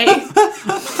okay.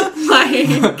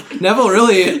 Like, Neville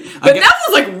really. but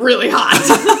Neville's like really hot.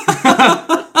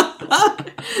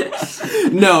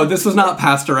 No, this was not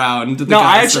passed around. The No,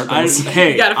 guys' I circles.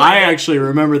 gotta find it. actually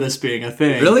remember this being a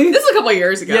thing. Really? This was a couple of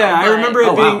years ago. Yeah, I but- remember it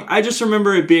Oh, being. wow. I just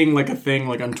remember it being like a thing,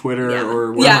 like on Twitter Yeah.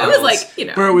 or Yeah, it was wherever like,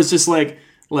 else, where it was just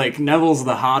like Neville's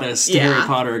the hottest Yeah. Harry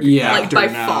Potter Yeah. like actor by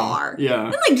now. far. Yeah,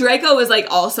 And like Draco was like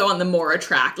also on the more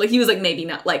attract. Like he was like maybe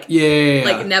not like Yeah.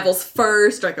 like Neville's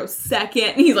first, Draco's second,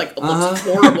 and he's like looks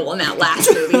horrible in that last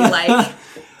movie. Like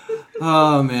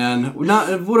Oh man,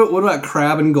 what about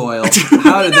Crab and Goyle?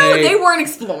 How did they weren't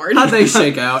explored. How'd they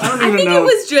shake out? I think it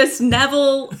was just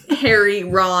Neville, Harry,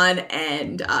 Ron,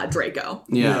 and Draco.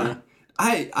 Yeah.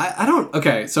 I don't.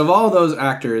 Okay, so of all those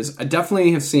actors, I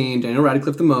definitely have seen Daniel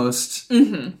Radcliffe the most.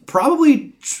 Mm-hmm.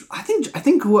 Probably, I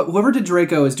think whoever did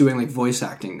Draco is doing like voice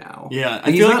acting now. yeah. I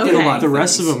He's feel not like in a lot the of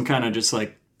rest of things. them kind of just like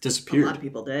A lot disappeared. of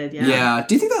people did, yeah. Yeah.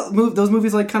 Do you think that those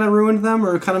movies like kind of ruined them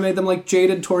or kind of made them like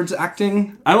jaded towards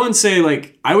acting? I wouldn't say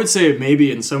like. I would say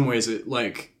maybe in some ways it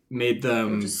like made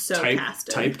them Just so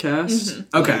casted. typecast.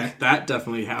 Okay. Like, that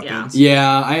definitely happens.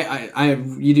 Yeah, I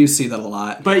you do see that a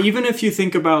lot. But even if you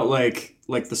think about like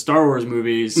the Star Wars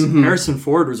movies, Mm-hmm. Harrison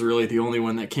Ford was really the only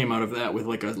one that came out of that with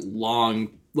like a long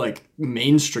like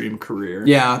mainstream career.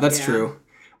 Yeah, that's Yeah. true.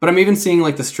 But I'm even seeing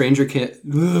like the Stranger Kid,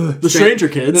 The Stranger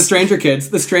Kids.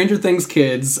 the Stranger Things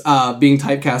kids being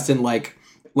typecast in like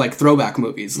throwback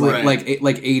movies, Right. like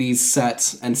 80s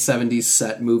set and 70s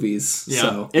set movies. Yeah,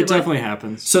 So it definitely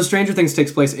happens. Stranger Things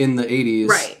takes place in the 80s.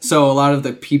 Right. So a lot of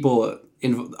the people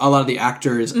a lot of the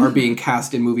actors are being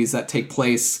cast in movies that take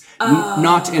place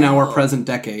not in our present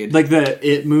decade. Like the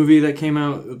It movie that came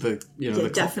out,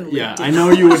 definitely. Yeah, I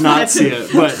know you would not see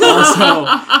it, but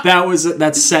also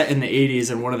that's set in the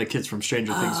 80s, and one of the kids from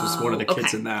Stranger Things was one of the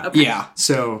kids in that. Okay. Yeah.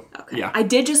 So yeah, I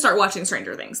did just start watching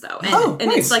Stranger Things though, and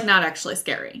nice. it's like not actually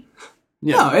scary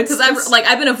No, it's because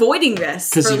I've been avoiding this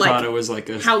because for you like thought it was like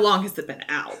a how long has it been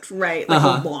out? Right, like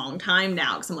a long time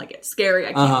now. Because I'm like it's scary.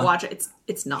 I can't watch it.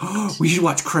 It's not. we should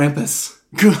watch Krampus.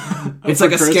 It's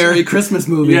like a scary Christmas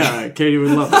movie. Yeah, Katie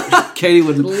would love it. Katie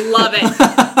would Love it.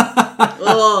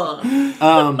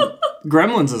 Ugh.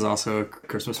 Gremlins is also a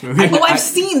Christmas movie. Oh, I've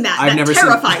seen that. I've That never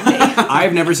terrified me.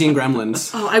 I've never seen Gremlins.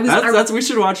 Oh, I we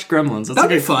should watch Gremlins. That's That'd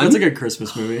be a good, fun. That's a good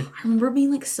Christmas movie. I remember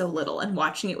being like so little and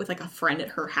watching it with like a friend at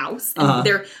her house.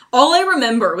 And all I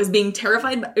remember was being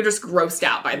terrified, or just grossed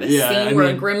out by this scene where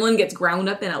a gremlin gets ground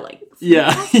up in a like.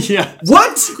 Yeah, yeah.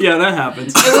 What? Yeah, that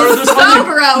happens. It was so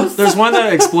gross. There's one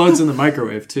that explodes in the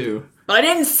microwave too. But I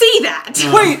didn't see that.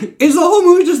 Wait, is the whole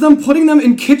movie just them putting them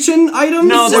in kitchen items?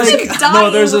 No,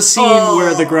 Like, there's a scene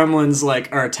where the gremlins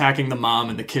like are attacking the mom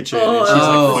in the kitchen and she's like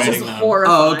It's fighting just them.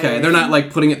 horrifying. Oh, okay. They're not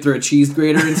like putting it through a cheese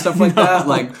grater and stuff like that.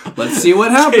 Like, let's see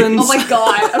what happens. Oh my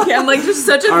god. Okay, I'm like just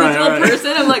such a right, visual all right.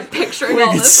 person. I'm like picturing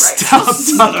all this right now.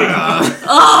 Stop talking about it.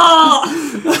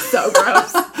 Oh, so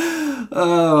gross.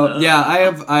 Yeah,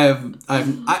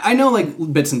 I know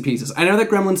like bits and pieces. I know that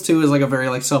Gremlins 2 is like a very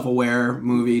like self-aware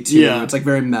movie too. Yeah. It's like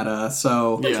very meta.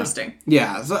 So Interesting.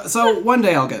 yeah. So one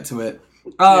day I'll get to it.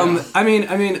 I mean,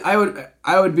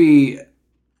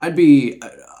 I'd be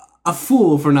a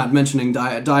fool for not mentioning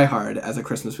Die Hard as a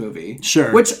Christmas movie.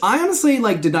 Sure. Which I honestly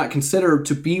like did not consider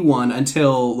to be one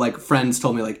until like friends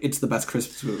told me like it's the best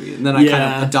Christmas movie, and then I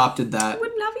kind of adopted that.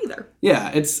 Wouldn't have either.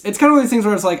 Yeah, it's kind of one of those things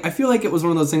where it's like I feel like it was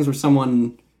one of those things where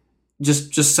someone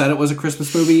just said it was a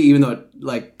Christmas movie, even though it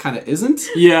like kind of isn't.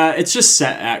 Yeah, it's just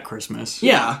set at Christmas.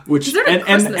 Yeah, Which There's a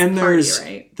Christmas and there's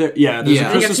party, right? there's Yeah. a I think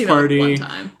I've Christmas seen it, like, party. one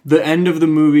time. The end of the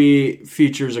movie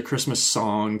features a Christmas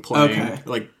song playing, Okay.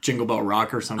 like Jingle Bell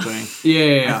Rock or something.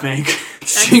 yeah. I think.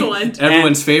 Excellent.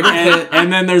 Everyone's favorite hit.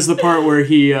 And then there's the part where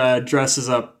he dresses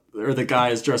up, or the guy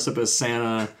is dressed up as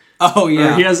Santa. Oh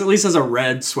yeah, Or he at least has a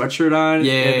red sweatshirt on.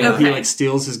 Yeah, and yeah. he Okay. like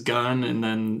steals his gun, and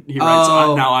then he writes,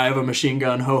 "Now I have a machine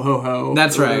gun, ho ho ho."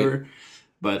 That's or right. whatever.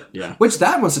 But yeah, Which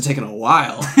that must have taken a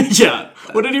while. yeah.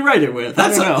 What did he write it with?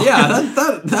 That's I don't know.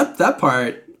 yeah, that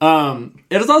part.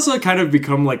 It has also kind of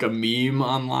become like a meme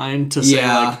online to say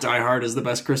Yeah. like Die Hard is the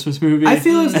best Christmas movie. I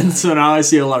feel as- and so now I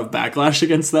see a lot of backlash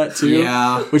against that too.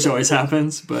 Yeah. which always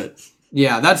happens. But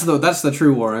Yeah, that's the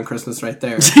true war on Christmas right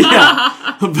there.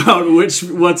 yeah, about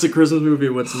what's a Christmas movie,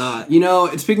 what's not. You know,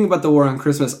 speaking about the war on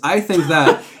Christmas, I think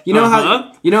that you know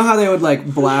how they would like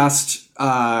blast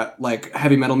like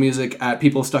heavy metal music at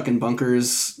people stuck in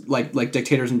bunkers, like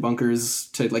dictators in bunkers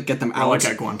to like get them out. Like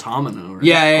at Guantanamo. Right?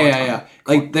 Yeah.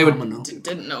 Like they would Guantanamo.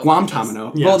 Didn't know.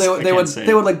 Guantanamo. Yes, Well, I they can't would say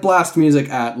they it. would like blast music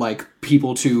at like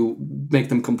people to make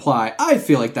them comply. I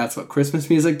feel like that's what Christmas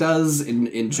music does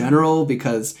in general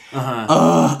because it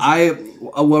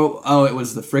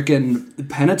was the frickin'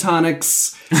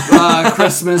 Pentatonics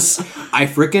Christmas. I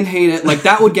frickin' hate it. Like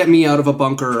that would get me out of a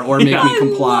bunker or make me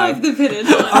comply. I love the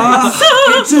Pentatonics.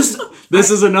 It just This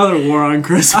is another war on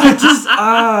Christmas.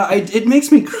 it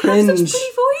makes me They have cringe. such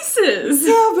pretty voices.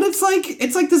 Yeah, but it's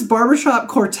like this barbershop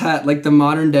quartet, like the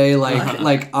modern day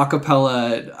like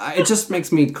acapella. It just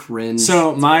makes me cringe.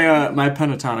 So my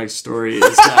pentatonic story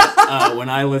is that when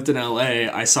I lived in LA,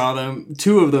 I saw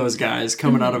two of those guys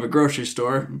coming out of a grocery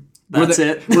store. That's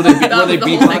it. Were they was the whole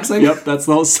beatboxing? Yep, that's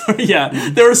the whole story. Yeah,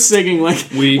 they were singing like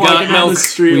We walking got down milk, the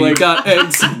street, we like got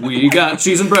eggs, we got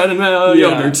cheese and bread and yeah,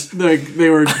 yogurt. like they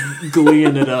were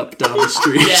gleeing it up down the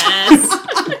street. Yes.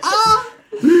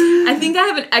 I think I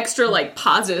have an extra like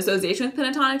positive association with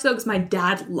Pentatonics though because my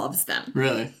dad loves them.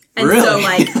 Really? And Really? so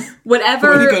like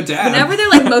whatever Way to go, Dad. whenever their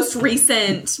like most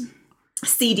recent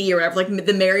CD or whatever, like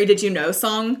the Mary Did You Know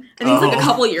song, I think it was like a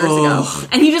couple years ago.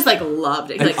 And he just like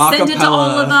loved it. He An like sent it to all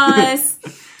of acapella. us.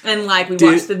 And like we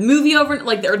watched the movie over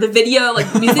like or the video, like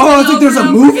music Oh, I video think there's over a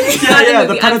and over. movie? Yeah,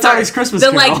 the I'm sorry. Pentatonics Christmas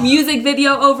The Carol. like music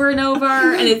video over and over,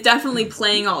 and it's definitely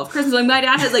playing all of Christmas. Like my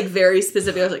dad has like very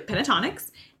specific, I was like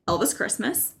Pentatonics, Elvis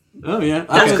Christmas. Oh yeah,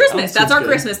 That's Okay, Christmas. that That's our sounds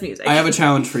good. Christmas music. I have a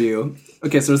challenge for you.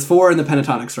 Okay, so there's 4 in the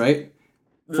Pentatonics, right?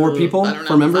 4 people, I don't know,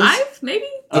 4 members. 5 maybe.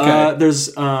 Okay.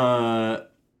 There's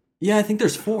yeah, I think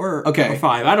there's 4 Okay. or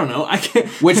 5. I don't know. I can't.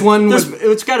 Which one There's, was?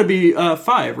 it's got to be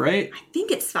 5, right? I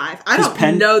think it's 5. I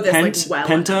don't know this like well.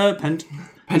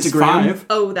 Pentagram. 5,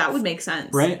 Oh, that would make sense.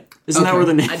 right? Isn't that Okay. where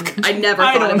the name I never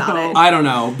I thought don't about know. it. I don't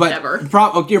know, but Never.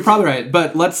 You're probably right.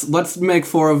 But let's make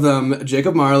 4 of them: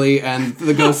 Jacob Marley and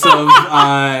the ghost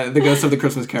of the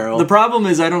Christmas Carol. The problem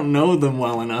is I don't know them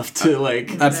well enough to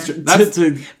like. that's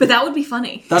true. But that would be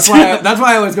funny. That's why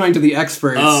I was going to the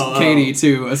experts, Katie,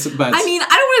 too. But I mean, I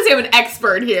don't want to say I'm an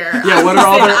expert here. Yeah, what are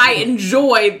all I'm their- saying I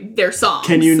enjoy their songs.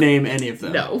 Can you name any of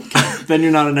them? No. Then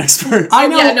you're not an expert. I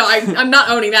know. Yeah, no, I'm not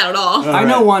owning that at all. I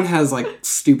know one has like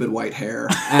stupid white hair,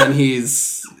 and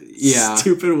he's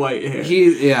Stupid white hair.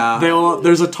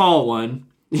 There's a tall one.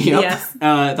 Yep. Yes.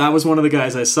 That was one of the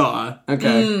guys I saw,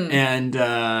 Okay. and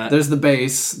There's the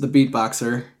bass, the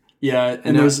beatboxer. yeah,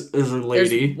 and there's a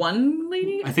lady. There's one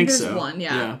lady? I think there's so. one,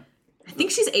 yeah. I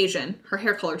think she's Asian. Her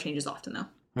hair color changes often, though.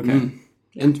 Okay.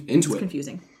 Into it.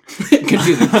 Confusing.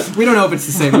 Confusing. We don't know if it's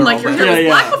the same girl. Like, your but- hair was Yeah,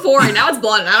 black yeah. before, and now it's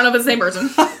blonde, and I don't know if it's the same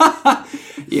person.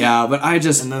 Yeah, but I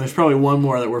just And then there's probably one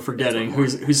more that we're forgetting,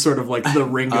 who's sort of like the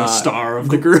Ringo Starr of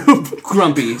the group.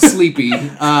 grumpy, sleepy.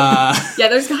 Yeah,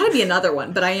 there's got to be another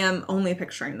one, but I am only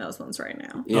picturing those ones right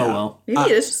now. Yeah. Oh well.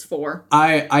 Maybe it's just 4.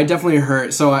 I definitely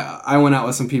heard. So I went out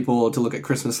with some people to look at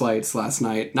Christmas lights last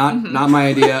night. Not my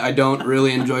idea. I don't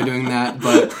really enjoy doing that,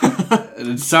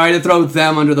 but sorry to throw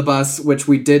them under the bus. Which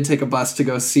we did take a bus to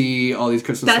go see all these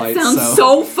Christmas That lights. sounds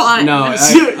so fun. No,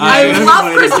 I love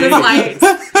I- Christmas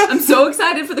lights. I'm so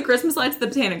excited for the Christmas lights at the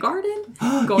Botanic Garden.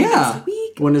 Going Yeah. next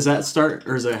week. When does that start,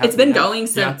 or is it? It's been happening now? going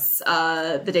since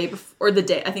the day before, or the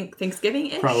day, I think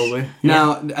Thanksgiving-ish. Probably.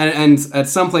 Now, and at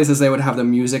some places they would have the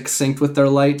music synced with their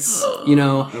lights, you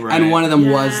know, Right. and one of them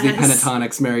was the Yes.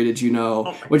 Pentatonics "Mary Did You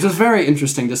Know," which was very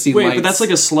interesting to see. Wait, lights but that's like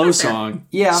a slow song.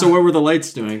 Yeah. So what were the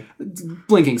lights doing?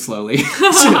 blinking slowly.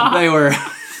 they were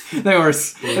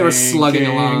slugging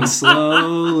along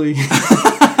slowly.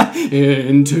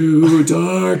 into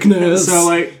darkness. So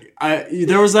like,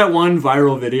 there was that one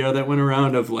viral video that went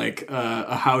around of like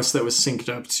a house that was synced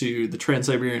up to the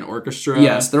Trans-Siberian Orchestra.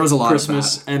 Yes, there was a lot of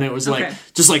Christmas, that. and it was Okay. like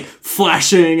just like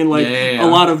flashing and like Yeah. a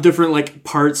lot of different like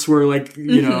parts were like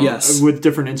Yes. with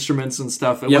different instruments and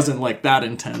stuff. It Yep. wasn't like that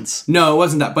intense. No, it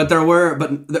wasn't that. But there were,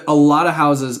 a lot of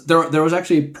houses. There was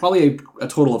actually probably a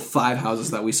total of 5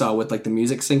 houses that we saw with like the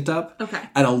music synced up. Okay.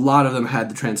 And a lot of them had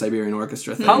the Trans-Siberian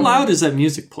Orchestra thing. How loud does that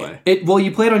music play? Well,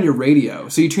 you play it on your radio,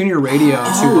 so you tune your radio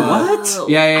to Oh,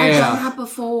 Yeah. I've done that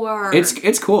before.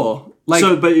 It's cool. Like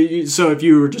So if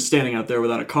you were just standing out there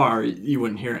without a car, you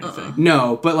wouldn't hear anything.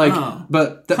 no, but like Oh.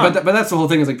 but that's the whole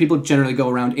thing is like people generally go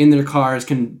around in their cars,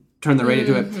 can turn the radio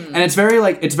to it, and it's very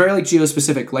like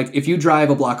geo-specific. Like if you drive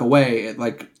a block away,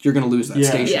 like you're gonna lose that Yeah,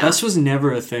 station. Yeah. this was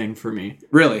never a thing for me.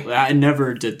 Really. I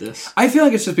never did this. I feel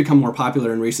like it's just become more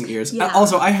popular in recent years. Yeah.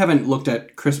 Also, I haven't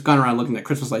gone around looking at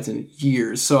Christmas lights in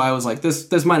years, so I was like,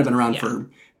 this might have been around for,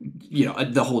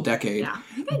 the whole decade. Yeah,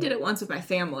 I think I did it once with my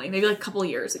family, maybe like a couple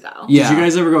years ago. Yeah. Did you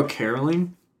guys ever go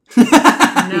caroling?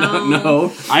 No.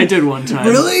 No. I did one time.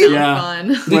 Really? Yeah. Fun.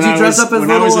 Did you dress up as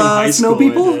little snow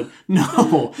people?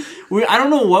 No. I don't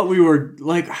know what we were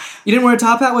like. You didn't wear a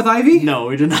top hat with ivy? No,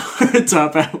 we did not wear a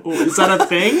top hat. Is that a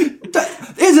thing?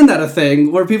 Isn't that a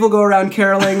thing where people go around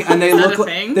caroling and they that look a like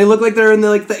thing? they look like they're in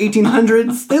the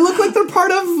 1800s? They look like they're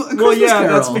part of a Christmas Well, yeah,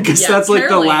 Carol. that's because Yeah, that's like the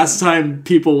caroling. last time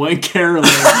people went caroling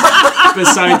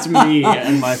besides me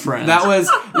and my friends. that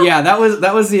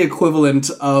was the equivalent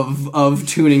of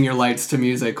tuning your lights to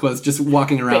music, was just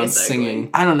walking around Basically. singing.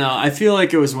 I don't know. I feel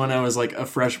like it was when I was like a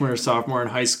freshman or sophomore in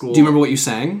high school. Do you remember what you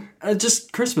sang?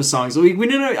 Just Christmas songs. We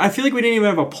didn't. I feel like we didn't even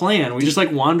have a plan. We just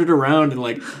like wandered around and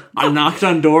like I knocked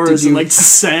on doors and like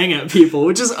sang at people,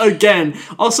 which is again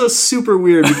also super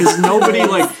weird because nobody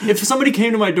like if somebody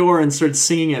came to my door and started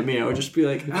singing at me, I would just be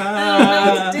like,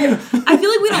 I feel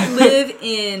like we don't live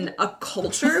in a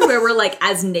culture where we're like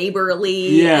as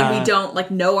neighborly Yeah. and we don't like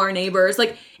know our neighbors.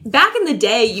 Like back in the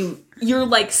day, your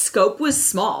like scope was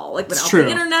small. Like without true.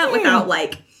 the internet, without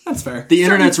like That's fair. the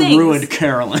internet's things. ruined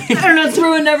caroling. internet's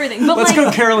ruined everything. But Let's like,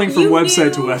 go caroling from you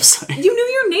website to knew- website. You knew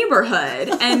your neighborhood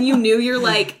and you knew your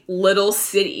like little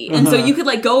city, and so you could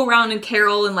like go around and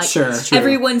carol and like Sure. True.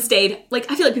 everyone stayed.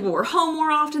 Like I feel like people were home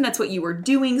more often. That's what you were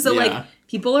doing. So Yeah. like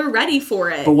people are ready for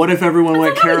it. But what if everyone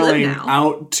went how we live caroling now.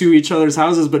 out to each other's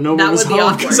houses, but no one That was would be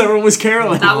home because awkward. everyone was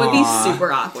caroling? That would be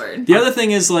super awkward. The other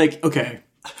thing is like, okay,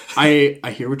 I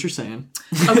hear what you're saying.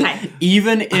 Okay.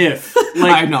 even if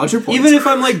I acknowledge your point. even if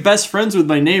I'm like best friends with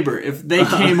my neighbor, if they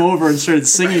came over and started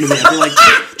singing to me, I'd be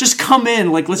like, just come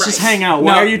in, like let's just hang out.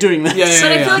 Why No. are you doing this? Yeah.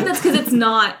 But I feel like that's because it's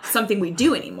not something we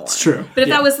do anymore. It's true. But if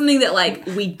Yeah. that was something that like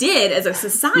we did as a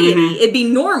society, it'd be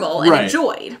normal and Right.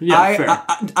 enjoyed. Yeah, fair.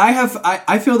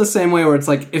 I feel the same way where it's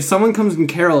like if someone comes and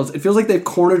carols, it feels like they've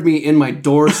cornered me in my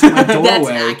doorway. That's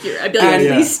accurate. I'd be like, And-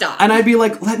 please stop. And I'd be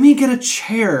like, let me get a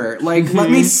chair. Like, let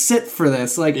me sit for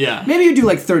this. Like, Yeah. maybe you do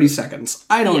like 30 seconds.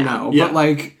 I don't Yeah. know. Yeah. But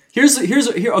like,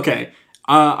 Here. Okay.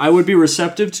 I would be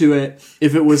receptive to it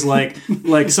if it was like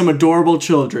some adorable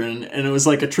children and it was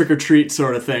like a trick or treat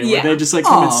sort of thing where Yeah. they just like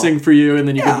come and Oh. sing for you and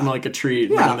then you Yeah. give them like a treat.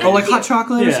 yeah. And then Or like hot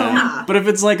chocolate or something. yeah. But if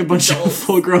it's like a bunch of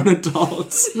full-grown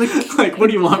adults, like what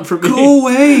do you want from me? Go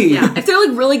away. Yeah, if they're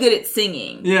like really good at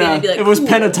singing, then Yeah, I'd be like, if it was cool.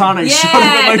 Pentatonic showing up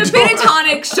at Yeah, my if the door.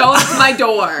 Pentatonic show up to my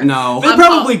door. No. They I'm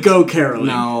probably pumped. go caroling.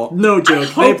 No. joke.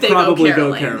 hope they go probably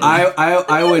go caroling. caroling.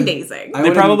 I would. Amazing. I They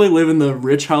would- probably live in the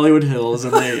rich Hollywood Hills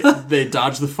and they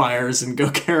dodge the fires and go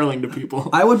caroling to people.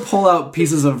 I would pull out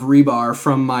pieces of rebar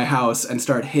from my house and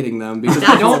start hitting them because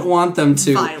I don't want them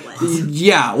to. Violent.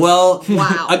 Yeah, well,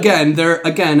 Wow. again,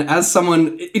 as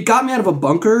someone, it got me out of a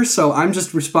bunker, so I'm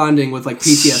just responding with like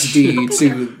PTSD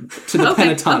to the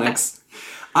Okay, pentatonics.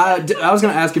 I was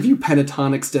gonna ask if you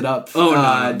pentatonics did up.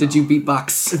 no. Did you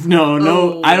beatbox? No,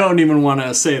 Oh. I don't even want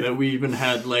to say that we even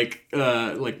had like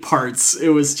parts. It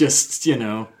was just,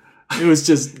 it was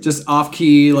just Just off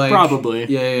key, like probably.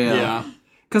 Yeah.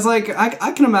 Because like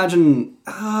I can imagine.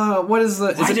 What is the?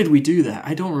 Is Why it, did we do that?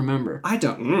 I don't remember. I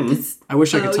don't. I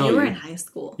wish I could Oh, tell you you. were in high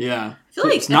school. Yeah. I feel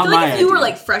like, It's not my if you were idea.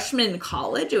 like freshman in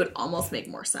college, it would almost make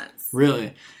more sense.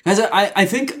 Really? As I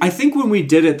think when we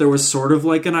did it, there was sort of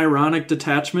like an ironic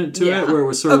detachment to Yeah. it, where it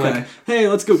was sort of Okay. like, "Hey,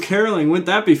 let's go caroling. Wouldn't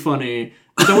that be funny?"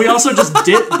 But then we also just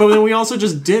did. But then we also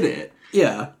just did it.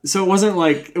 Yeah. So it wasn't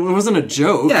a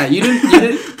joke. Yeah, you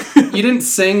didn't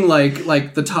sing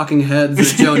like the Talking Heads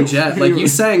or Joan Jett. Like you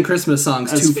sang Christmas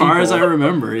songs As to far people as I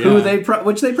remember, yeah.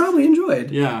 which they probably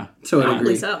enjoyed. yeah. To a Probably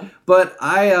degree. so. But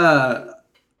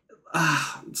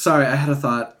sorry, I had a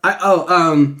thought.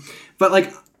 But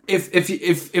like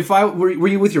if I were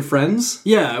you with your friends?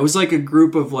 Yeah, it was like a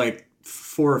group of like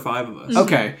 4 or 5 of us.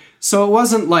 Okay, so it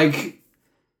wasn't like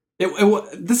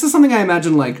this is something I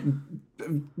imagine like.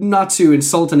 Not to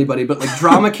insult anybody, but like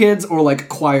drama kids or like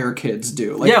choir kids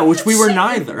do. Like, Yeah, which we were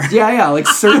neither. Yeah, like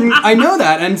certain. I know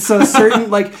that, and so certain.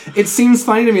 Like, it seems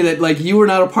funny to me that like you were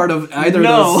not a part of either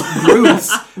No. of those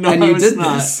groups, No, and I you was did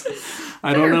not. this.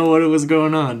 I don't know what was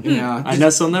going on. Yeah. I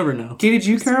guess I'll never know. Did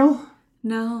you, Carol?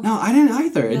 No. No, I didn't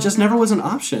either. It just never was an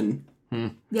option.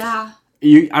 Yeah.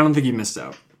 I don't think you missed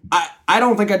out. I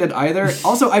don't think I did either.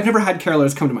 Also, I've never had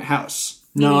carolers come to my house.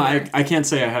 No, neither. I can't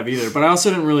say I have either. But I also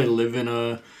didn't really live in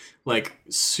a like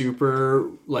super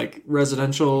like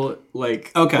residential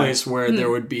like Okay. place where there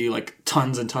would be like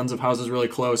tons and tons of houses really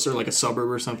close or like a suburb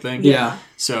or something. Yeah.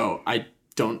 So I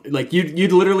don't like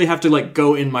you'd literally have to like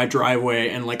go in my driveway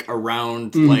and like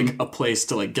around like a place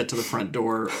to like get to the front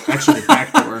door, actually the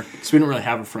back door. So we didn't really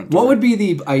have a front door. What would be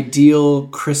the ideal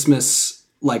Christmas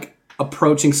like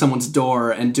approaching someone's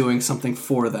door and doing something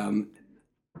for them?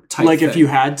 Type like if thing? you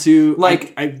had to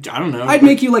Like- I don't know. I'd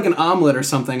make you like an omelet or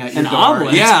something at your An door.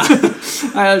 omelet?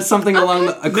 Yeah, something along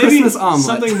a maybe Christmas omelet.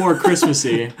 something more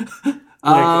Christmassy,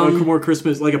 like more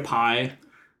Christmas, like a pie.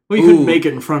 Well, you couldn't Ooh. bake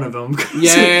it in front of them.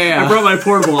 Yeah. I brought my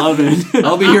portable oven.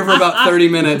 I'll be here for about 30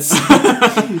 minutes.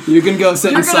 You can go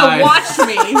sit You're inside. gonna watch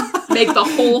me make the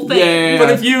whole thing. Yeah. But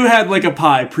if you had like a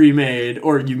pie pre-made,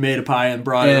 or you made a pie and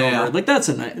brought it Yeah. over, like that's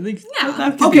a nice. Like, Yeah.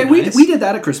 that could Okay, be we nice. did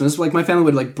that at Christmas. Like my family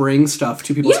would like bring stuff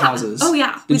to people's Yeah. houses. Oh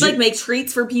yeah. Did We'd you- like make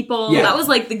treats for people. Yeah. That was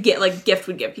like the gift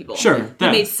we'd give people. Sure, We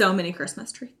yeah. made so many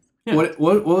Christmas trees. What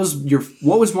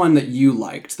was one that you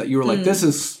liked that you were like this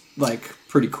is like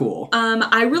pretty cool?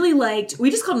 I really liked.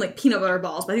 We just called them like peanut butter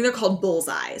balls, but I think they're called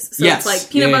bullseyes. So Yes. it's like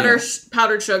peanut Yeah, butter, yeah.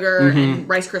 powdered sugar, and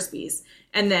Rice Krispies,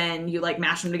 and then you like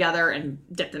mash them together and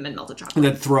dip them in melted chocolate. and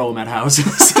then throw them at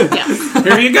houses. Yeah.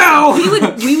 Here you go.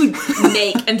 we would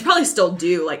make and probably still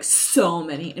do like so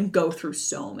many and go through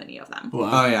so many of them. Wow.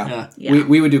 Oh yeah. Yeah.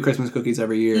 We would do Christmas cookies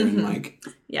every year and like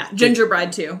Yeah,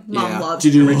 gingerbread too. Mom Yeah. loves.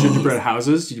 Did you do gingerbread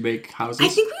houses? Did you make houses? I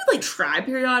think we would like try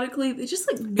periodically. It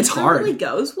just like never hard. really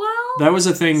goes well. that was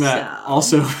a thing that So-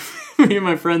 also me and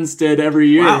my friends did every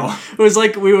year. Wow. It was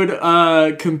like we would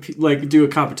like do a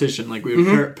competition. Like we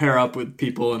would pair up with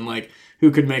people and like who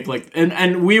could make like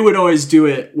and we would always do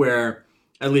it where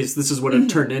at least this is what it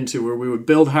turned into, where we would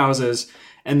build houses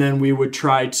and then we would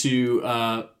try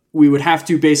to we would have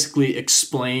to basically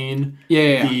explain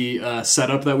Yeah. the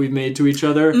setup that we've made to each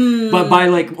other, but by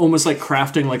like almost like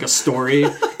crafting like a story.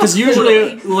 Because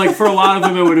usually, like for a lot of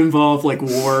them, it would involve like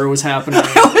war was happening.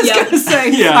 I was Yeah. gonna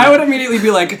say, Yeah. I would immediately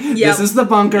be like, this is the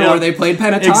bunker Yep. where they played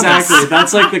pentatonics. Exactly.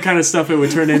 That's like the kind of stuff it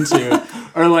would turn into.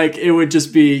 Or like it would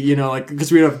just be, you know, like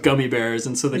because we'd have gummy bears,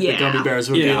 and so the Yeah. gummy bears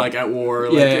would be Yeah. like at war.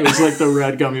 Like Yeah. it was like the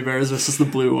red gummy bears versus the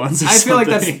blue ones. Or I feel like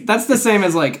something. that's the same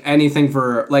as like anything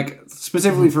for like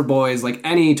specifically for boys. Like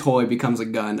any toy becomes a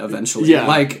gun eventually. Yeah.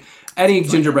 Like any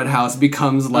gingerbread house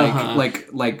becomes like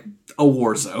like a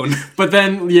war zone. But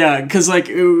then, yeah, because like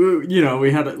you know,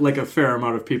 we had like a fair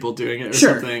amount of people doing it or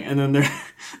Sure. something, and then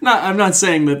I'm not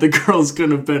saying that the girls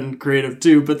couldn't have been creative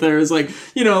too, but there was like,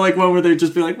 you know, like one where they'd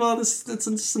just be like, well, it's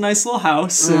just a nice little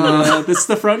house, and this is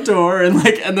the front door, and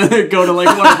then they'd go to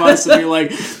like one of us and be like,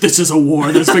 this is a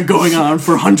war that's been going on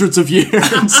for hundreds of years.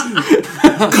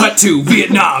 Cut to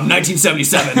Vietnam,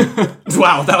 1977.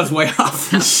 Wow, that was way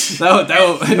off.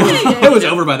 It was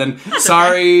over by then.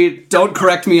 Sorry, don't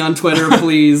correct me on Twitter,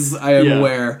 please. I am Yeah.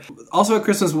 aware. Also at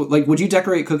Christmas, like, would you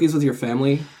decorate cookies with your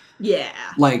family? Yeah.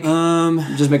 Like,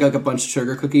 just make like a bunch of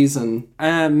sugar cookies and...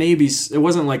 Maybe it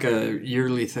wasn't like a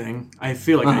yearly thing. I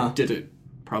feel like Uh-huh. I did it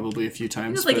probably a few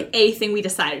times. It was like but- a thing we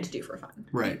decided to do for fun.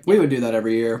 right. We would do that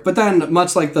every year, but then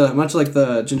much like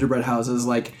the gingerbread houses,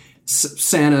 like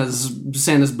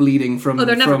Santa's bleeding from. Oh,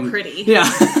 they're never from- pretty. Yeah,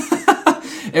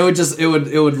 it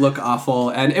would look awful,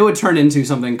 and it would turn into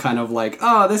something kind of like,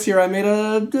 oh, this year I made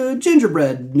a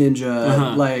gingerbread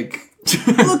ninja. Like,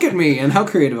 look at me and how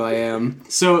creative I am.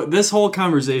 So this whole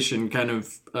conversation kind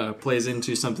of plays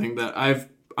into something that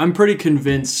I'm pretty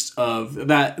convinced of,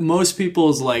 that most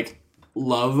people's like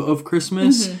love of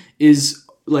Christmas is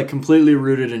like completely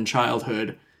rooted in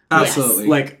childhood. Absolutely.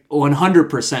 Like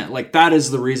 100%. Like that is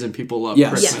the reason people love Yes.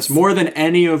 Christmas Yes. more than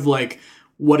any of like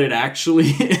what it actually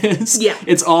is. Yeah.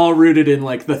 It's all rooted in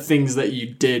like the things that you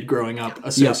did growing up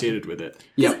associated with it.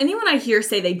 Because anyone I hear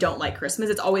say they don't like Christmas,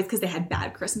 it's always because they had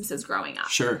bad Christmases growing up.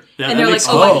 Sure. Yeah, And that they're like, makes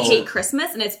oh, I sense. hate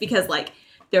Christmas. And it's because, like,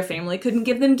 their family couldn't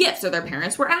give them gifts, or their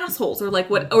parents were assholes, or, like,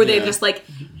 what, or they Yeah. just, like,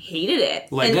 hated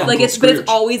it. Like and, Uncle but it's Scrooge.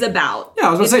 always about, Yeah,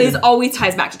 I was gonna say, it always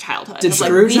ties back to childhood. Did It's like,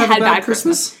 Scrooge we have a had bad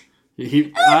Christmas? He,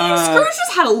 Scrooge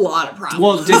just had a lot of problems.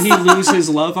 well, did he lose his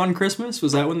love on Christmas?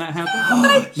 Was that when that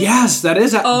happened? Yes, that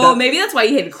is. Oh, maybe that's why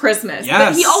he hated Christmas.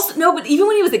 Yes. But he also, no, but even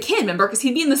when he was a kid, remember? Because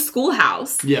he'd be in the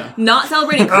schoolhouse. Yeah. Not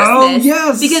celebrating Christmas. Oh,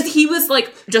 yes. Because he was,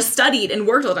 like, just studied and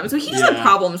worked all the time. So he just had Yeah.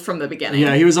 problems from the beginning.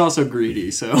 Yeah, he was also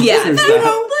greedy, so Yeah. there's And,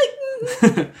 that.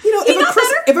 If got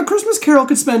if a Christmas Carol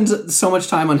could spend so much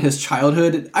time on his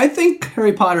childhood, I think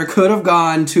Harry Potter could have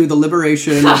gone to the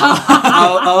liberation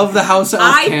of the House of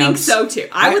I think Camps. so, too.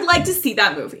 I would like to see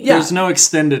that movie. Yeah. There's no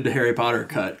extended Harry Potter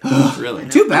cut, really.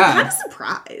 Too I'm bad. kind of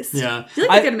surprised. Yeah. I feel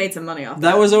like they could have made some money off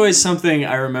That was always something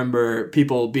I remember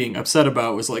people being upset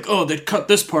about, was like, oh, they'd cut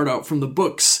this part out from the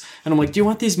books. And I'm like, do you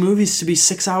want these movies to be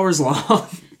 6 hours long?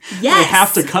 Yes. They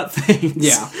have to cut things.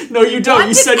 Yeah. No, you don't. You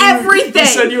Wanted said everything. you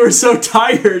said you were so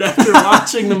tired after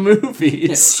watching the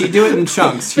movies. She'd do it in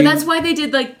chunks. But that's why they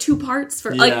did like 2 parts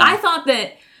for like Yeah. I thought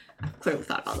that I clearly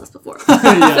thought about this before.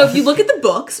 So if you look at the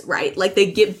books, right, like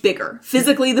they get bigger.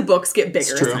 Physically the books get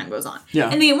bigger as true. time goes on. Yeah.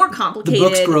 And they get more the complicated.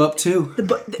 books grow up too.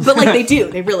 But like they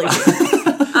do. They really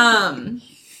do.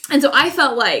 And so I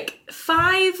felt like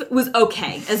 5 was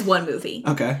okay as one movie.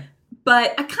 Okay.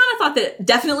 But I kind of thought that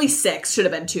definitely 6 should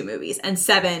have been 2 movies, and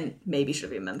 7 maybe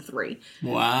should have been 3.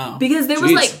 Wow. Because there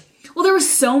was Jeez. like, well, there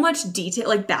was so much detail,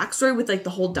 like backstory with like the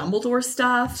whole Dumbledore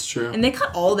stuff. It's true. And they cut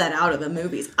all that out of the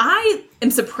movies. I am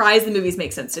surprised the movies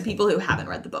make sense to people who haven't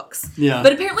read the books. Yeah.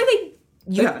 But apparently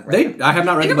you haven't read them. I have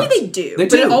not read the books. Apparently they do. They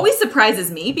But it do. always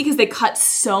surprises me because they cut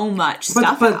so much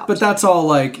stuff out. But that's all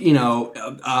like, you know,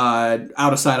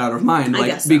 out of sight, out of mind. Like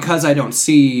guess so. because I don't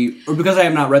see, or because I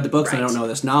have not read the books and I Right. don't know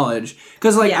this knowledge.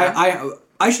 Because like Yeah.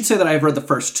 I should say that I have read the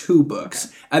first 2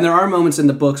 books, and there are moments in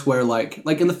the books where like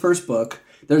in the first book,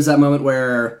 there's that moment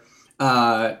where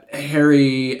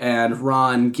Harry and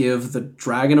Ron give the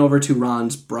dragon over to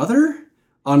Ron's brother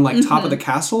on like top of the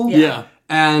castle. Yeah.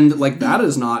 And, like, that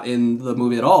is not in the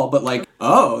movie at all. But, like,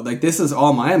 oh, like, this is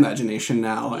all my imagination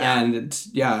now. Yeah. And,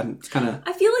 it's kind of...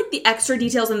 I feel like the extra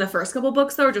details in the first couple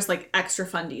books, though, are just like extra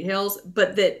fun details,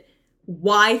 but that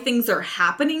why things are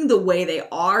happening the way they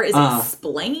are is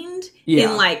explained yeah.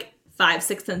 in like 5,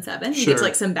 6, and 7. You Sure. get to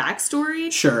like some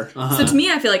backstory. Sure. So to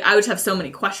me, I feel like I would have so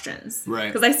many questions.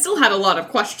 Right. Because I still had a lot of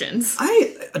questions.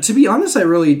 To be honest, I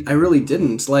really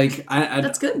didn't. Like,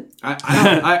 That's good.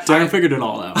 Darren figured it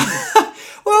all out.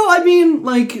 Well, I mean,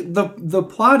 like, the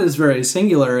plot is very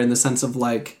singular in the sense of,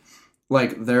 like,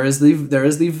 Like there is the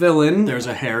villain. There's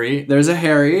a Harry. There's a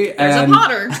Harry. There's a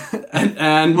Potter.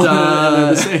 And They're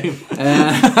the same.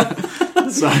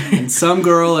 Sorry. and some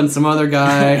girl and some other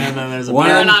guy. And then there's a one.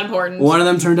 They're not important. One of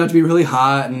them turned out to be really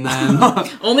hot, and then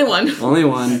Only one. only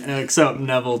one. Except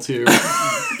Neville too.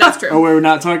 That's true. Oh, we're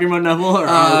not talking about Neville? Or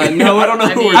are we? No, I don't know I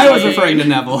who mean- we're I was talking- referring to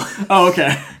Neville. Oh,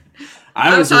 okay.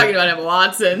 I was talking about Emma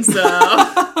Watson, so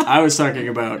I was talking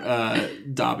about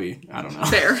Dobby. I don't know.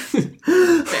 fair.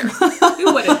 Fair.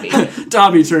 Who wouldn't be?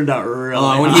 Dobby turned out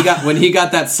really When he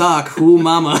got that sock, ooh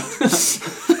mama.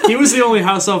 He was the only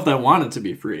house elf that wanted to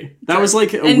be free. That was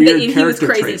like a And weird he was character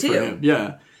crazy, trait too. for him.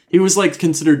 Yeah. He was like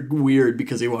considered weird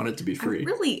because he wanted to be free.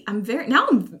 I'm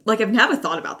I've never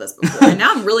thought about this before, and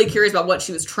now I'm really curious about what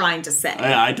she was trying to say.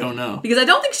 I don't know. Because I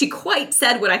don't think she quite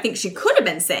said what I think she could have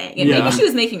been saying, and Yeah. maybe she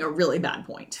was making a really bad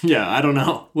point. Yeah, I don't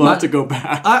know. We'll have to go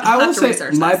back. I will have to say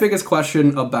research my this. biggest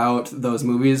question about those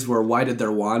movies were why did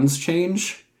their wands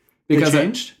change? Because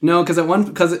changed?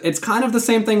 because it's kind of the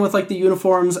same thing with like the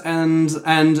uniforms and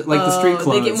like the street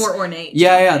clothes. They get more ornate.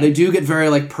 Yeah, they do get very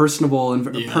like personable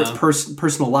and Yeah.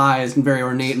 personalized and very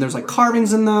ornate. And there's like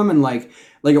carvings in them, and like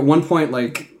at one point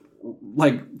like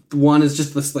one is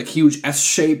just this like huge S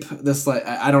shape. This like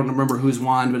I don't remember whose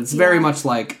wand, but it's very much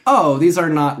like these are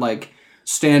not like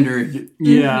standard.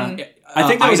 Yeah. I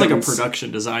think that was like a items.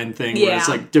 production design thing where it's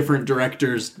Yeah. like different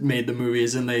directors made the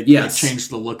movies and they Yes. like, changed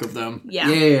the look of them.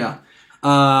 Yeah.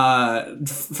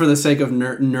 For the sake of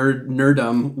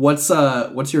nerddom,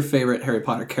 what's your favorite Harry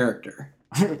Potter character?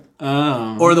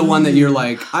 Or the one that you're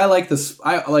like, I like this.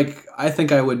 I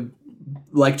think I would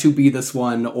like to be this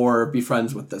one or be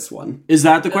friends with this one. Is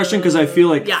that the question? Because I feel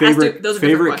like yeah, favorite those are different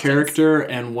favorite questions. character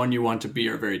and one you want to be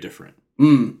are very different.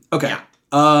 Okay. Yeah.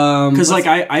 Because like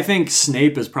I think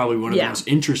Snape is probably one of the Yeah. most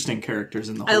interesting characters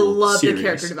in the whole I love series. the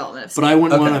character development of But I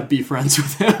wouldn't Okay. want to be friends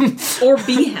with him. or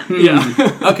be him.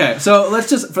 Yeah. Okay, so let's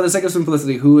just, for the sake of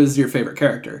simplicity, who is your favorite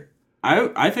character?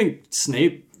 I think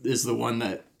Snape is the one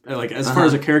that like as far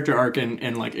as a character arc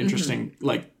and like interesting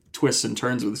like twists and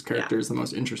turns with his character is the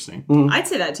most interesting. I'd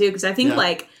say that too, because I think Yeah.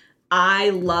 like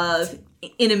I love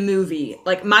in a movie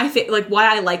like like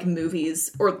why I like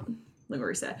movies, or let me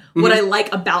reset. What I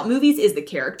like about movies is the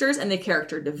characters and the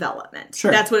character development. Sure.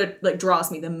 That's what like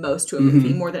draws me the most to a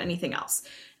movie more than anything else.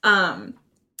 And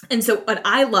so what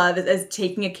I love is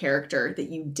taking a character that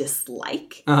you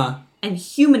dislike and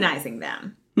humanizing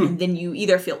them, and then you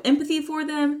either feel empathy for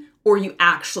them or you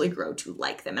actually grow to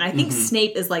like them. And I think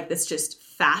Snape is like this just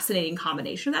fascinating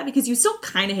combination of that, because you still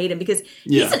kind of hate him because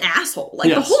he's an asshole. Like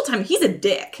the Yes. whole time he's a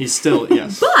dick. He's still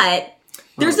yes. But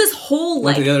there's this whole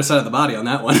Went like to the other side of the body on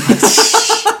that one.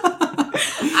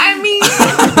 I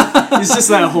mean He's just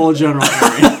that whole general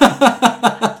area.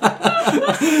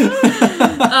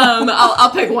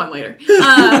 I'll pick one later.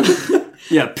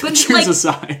 Yeah, pictures like-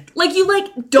 aside. Like you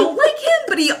like don't like him,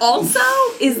 but he also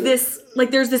is this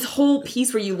like there's this whole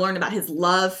piece where you learn about his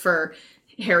love for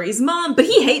Harry's mom, but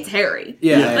he hates Harry.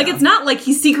 Yeah. Like it's not like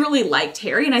he secretly liked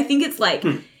Harry, and I think it's like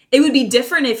it would be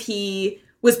different if he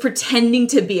was pretending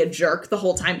to be a jerk the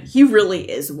whole time. He really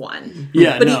is one.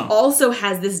 Yeah, But no. he also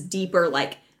has this deeper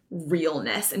like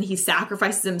realness, and he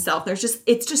sacrifices himself.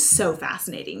 It's just so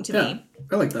fascinating to me.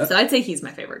 I like that. So I'd say he's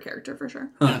my favorite character for sure.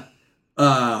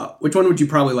 Which one would you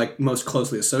probably like most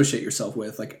closely associate yourself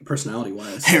with, like personality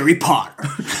wise? Harry Potter.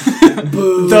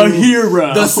 The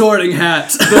hero. The Sorting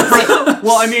Hat.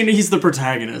 Well, I mean, he's the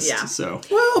protagonist, Yeah. so.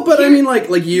 Well, but I mean, like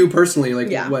you personally, like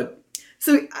Yeah. what?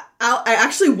 So I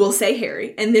actually will say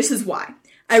Harry, and this is why.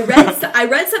 I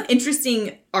read some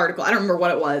interesting article. I don't remember what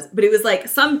it was, but it was like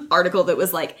some article that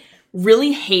was like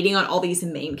really hating on all these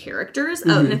main characters.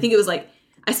 And I think it was like,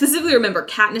 I specifically remember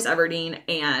Katniss Everdeen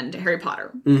and Harry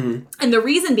Potter. And the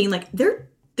reason being like, they're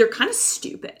kind of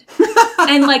stupid.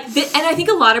 And like, and I think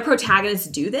a lot of protagonists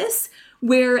do this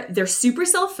where they're super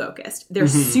self-focused. They're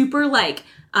super like,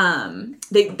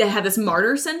 they have this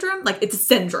martyr syndrome. Like it's a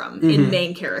syndrome in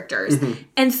main characters.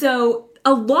 And so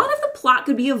a lot of the plot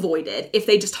could be avoided if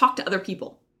they just talk to other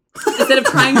people. Instead of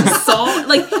trying to solve,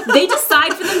 like they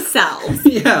decide for themselves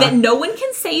that no one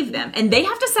can save them and they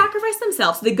have to sacrifice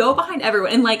themselves. So they go behind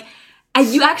everyone. And like,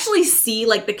 as you actually see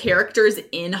like the characters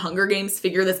in Hunger Games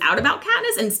figure this out about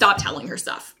Katniss and stop telling her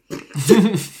stuff.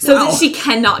 So that she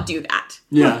cannot do that.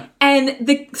 Yeah. And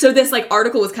so this like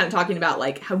article was kind of talking about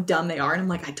like how dumb they are, and I'm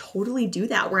like, I totally do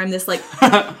that, where I'm this like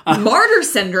martyr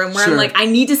syndrome where I'm Sure. like, I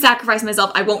need to sacrifice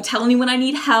myself. I won't tell anyone I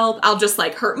need help. I'll just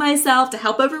like hurt myself to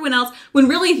help everyone else. When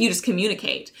really, if you just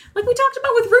communicate, like we talked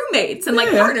about with roommates and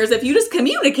like partners, if you just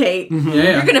communicate,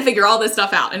 you're gonna figure all this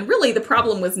stuff out. And really, the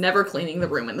problem was never cleaning the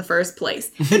room in the first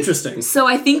place. Interesting. So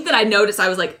I think that I noticed, I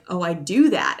was like, oh, I do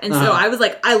that. And so I was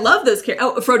like, I love those characters.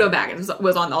 Oh, Frodo Baggins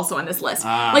was also on this list.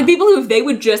 Like people who, if they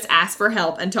would just ask for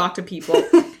help and talk to people,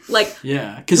 like,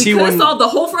 Yeah. Because we he could have wouldn't. solved the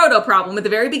whole Frodo problem at the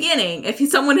very beginning if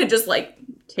someone had just like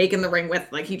taken the ring with,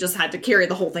 like he just had to carry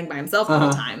the whole thing by himself the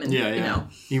whole time. And, Yeah, yeah. you know,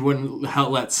 He wouldn't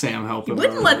let Sam help him.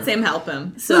 wouldn't let Sam help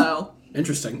him. So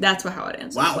Interesting. that's how I'd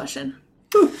answer the question.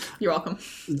 You're welcome.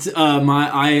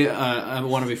 I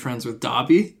want to be friends with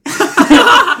Dobby.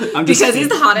 I'm just Because he's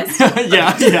the hottest.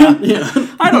 yeah.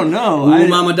 I don't know. Ooh,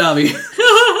 Mama Dobby.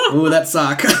 Ooh, that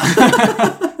sock.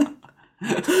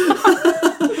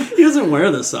 He doesn't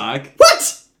wear the sock.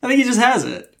 What? I think he just has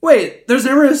it. Wait, there's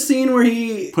never a scene where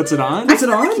he Puts it on. puts it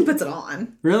He on? puts it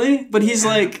on. Really? But he's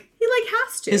like, He like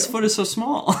has to. his foot is so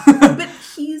small. But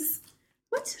he's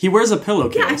what? He wears a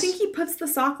pillowcase. Yeah, I think he puts the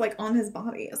sock like on his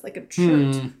body as like a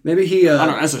shirt. Maybe he. I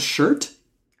don't know, as a shirt.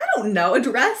 I don't know, a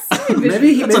dress.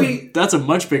 That's a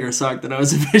much bigger sock than I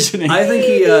was envisioning. I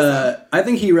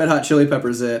think he Red Hot Chili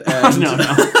Peppers it and No.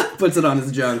 puts it on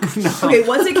his junk. Okay,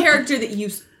 what's a character that you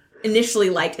initially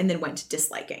liked and then went to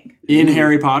disliking? In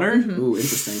Harry Potter. Ooh,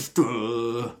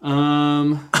 interesting.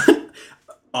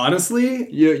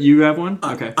 Honestly, You have one?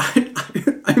 Okay.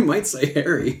 I might say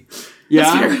Harry.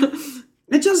 Yeah.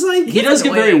 It just like He does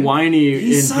get very annoying. whiny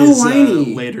He's in so his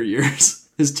whiny. later years,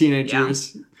 his teenage Yeah.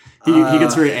 years. He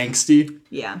gets very angsty,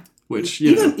 Yeah. which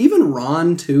you know. even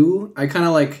Ron too. I kind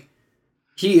of like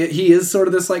he is sort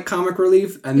of this like comic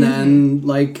relief, and then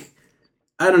like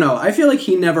I don't know. I feel like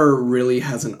he never really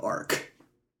has an arc.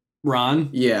 Ron.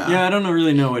 Yeah. Yeah, I don't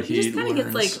really know what he He just kind of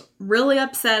gets learns. like really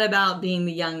upset about being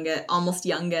the almost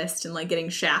youngest, and like getting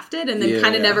shafted, and then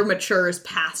kind of Yeah. never matures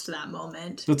past that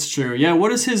moment. That's true. Yeah,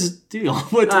 what is his deal?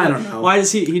 I don't know. Why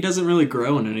is he doesn't really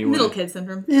grow in any way? Middle kid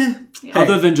syndrome.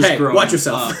 Other than just growing watch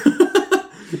yourself. up.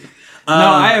 No,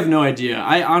 I have no idea.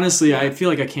 I honestly, I feel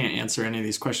like I can't answer any of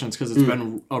these questions because it's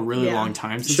been a really Yeah. long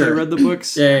time since Sure. I read the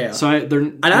books. Yeah. So I I'm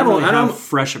don't have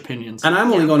fresh opinions. And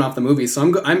I'm only going off the movie,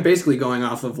 so I'm basically going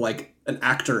off of like an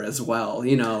actor as well.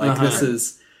 You know, like this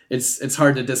is it's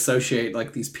hard to dissociate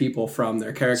like these people from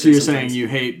their characters. So you're sometimes. saying you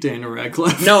hate Daniel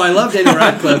Radcliffe? No, I love Daniel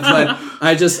Radcliffe, but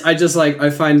I just like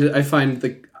I find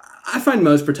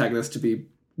most protagonists to be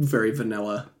very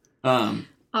vanilla. Often.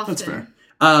 That's fair.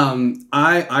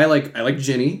 I like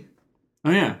Ginny.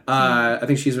 Oh yeah. I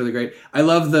think she's really great. I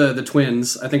love the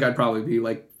twins. I think I'd probably be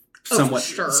like somewhat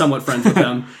for sure. somewhat friends with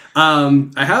them.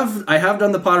 I have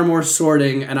done the Pottermore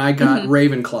sorting, and I got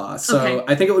Ravenclaw. So Okay.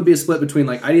 I think it would be a split between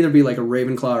like I'd either be like a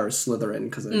Ravenclaw or a Slytherin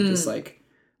because I'm just like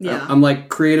Yeah. I'm like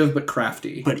creative but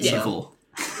crafty, But so. evil.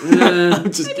 Eh, I'm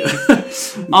just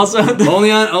kidding. Also,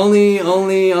 only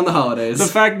on the holidays. the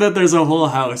fact that there's a whole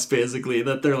house basically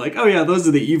that they're like, oh yeah, those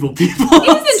are the evil people.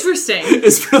 It's interesting.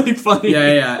 It's really funny.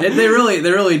 yeah. They really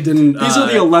didn't. These are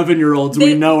the 11-year-olds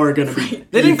we know are going to be.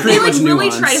 They didn't They create like much really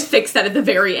nuance. try to fix that at the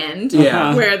very end.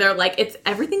 Yeah. Where they're like,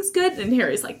 everything's good, and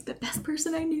Harry's like, the best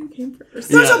person I knew came first.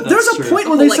 There's Yeah, a that's true. point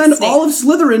where The they whole, like, send snake. all of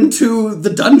Slytherin to the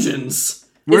dungeons.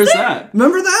 Where's that?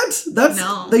 Remember that? That's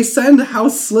No. they send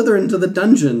House Slytherin to the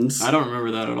dungeons. I don't remember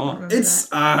that at all. It's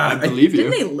I believe you.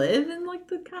 Didn't they live in like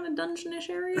the kind of dungeonish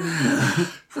area?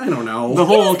 I don't know. The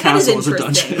whole That is castle was a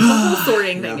interesting. dungeon. The whole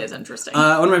sorting thing is interesting.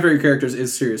 One of my favorite characters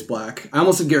is Sirius Black. I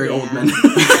almost said Gary Oldman.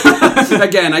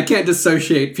 Again, I can't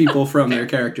dissociate people from their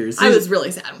characters. I was really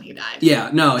sad when he died.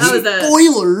 Yeah, no. That was a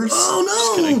spoilers.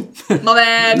 Oh no! my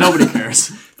bad. Nobody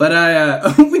cares.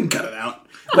 But we can cut it out.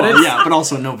 But Well, yeah, but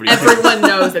also nobody cares. Everyone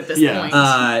knows at this Yeah. point.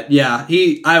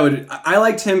 I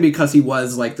liked him because he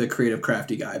was like the creative,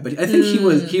 crafty guy. But I think he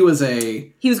was he was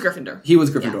Gryffindor.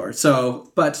 Yeah.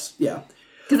 So, but yeah.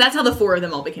 Because that's how the four of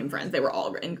them all became friends. They were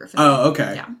all in Gryffindor. Oh,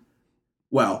 okay. Yeah.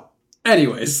 Well,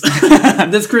 anyways,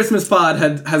 this Christmas pod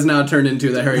has now turned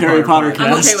into the Harry Potter pod.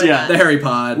 I'm okay cast. with Yeah. The Harry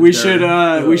pod. We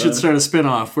should start a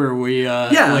spin-off where we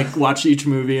Yeah. like watch each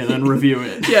movie and then review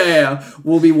it. Yeah.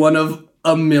 We'll be one of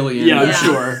a million. Yeah, I'm Yeah.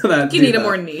 sure. that You do need a that.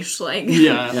 more niche, like.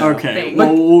 Yeah, okay. thing.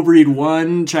 Well, we'll read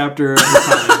one chapter at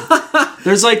a time.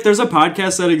 There's a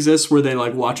podcast that exists where they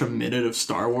like watch a minute of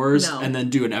Star Wars No. and then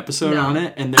do an episode No. on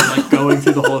it, and they're like going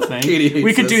through the whole thing. Katie hates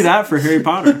We could this. do that for Harry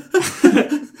Potter.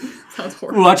 Sounds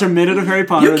horrible. Watch a minute of Harry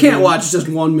Potter. You and can't then- watch just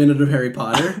 1 minute of Harry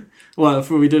Potter. Well,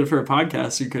 if we did it for a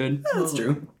podcast, you could. That's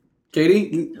true.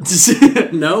 Katie?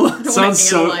 No? I Sounds want to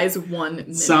so- analyze 1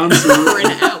 minute sounds- for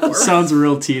an hour. Sounds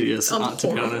real tedious, Sounds to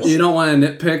be horrible. honest. You don't want to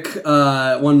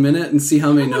nitpick 1 minute and see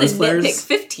how many I'm nose gonna nitpick flares?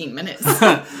 15 minutes.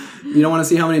 You don't want to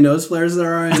see how many nose flares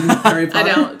there are in Harry Potter?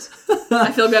 I don't.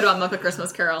 I feel good about Muppet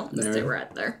Christmas Carol. Just There. stay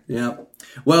right there. Yeah.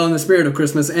 Well, in the spirit of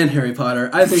Christmas and Harry Potter,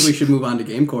 I think we should move on to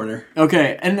Game Corner.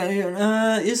 Okay, and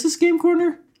is this Game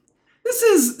Corner?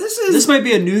 This might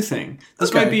be a new thing.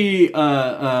 This Okay. might be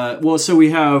well. So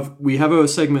we have a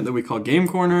segment that we call Game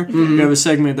Corner. We have a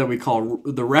segment that we call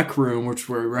the Rec Room, which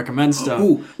where we recommend stuff.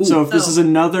 Ooh. So if this is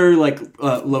another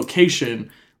location,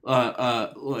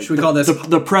 like Should we call this-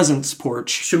 the presents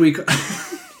porch? Should we?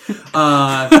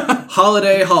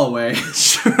 Holiday hallway.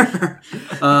 Sure.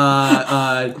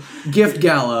 Gift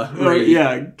gala. Right,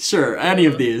 yeah, sure. Any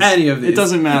of these. Any of these. It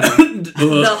doesn't matter.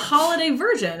 The holiday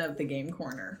version of the game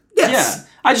corner. Yes. Yeah,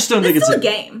 I just don't think It's it's still a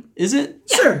game. Is it?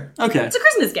 Sure. Okay. It's a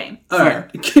Christmas game. All right.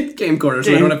 Game corner, so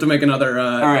we Game- don't have to make another.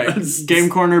 All right. Game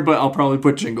Corner, but I'll probably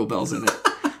put Jingle Bells in it.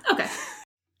 Okay.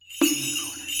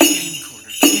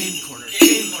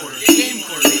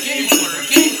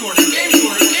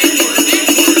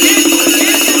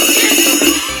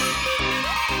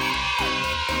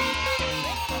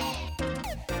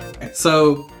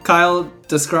 So, Kyle,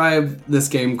 describe this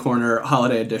Game Corner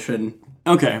Holiday Edition.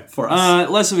 Okay. For us.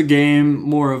 Less of a game,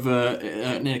 more of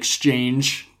an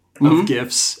exchange of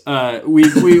gifts.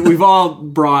 We've all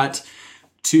brought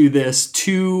to this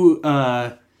two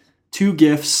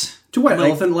gifts. To what,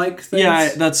 elephant-like things?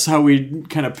 Yeah, that's how we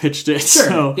kind of pitched it. Sure.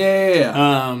 So,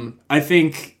 Yeah. I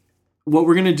think what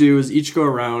we're gonna do is each go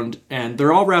around, and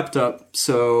they're all wrapped up.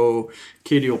 So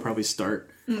Katie will probably start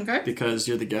Okay. because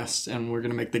you're the guest, and we're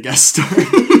gonna make the guest start.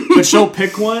 But she'll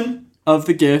pick one of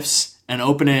the gifts and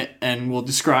open it, and we'll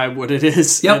describe what it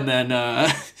is, Yep. and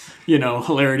then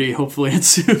hilarity hopefully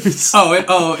ensues.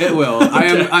 It will.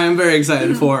 I am very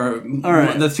excited for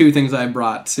right. the two things I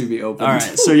brought to be opened. All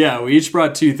right, so yeah, we each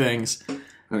brought two things.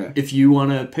 Okay. If you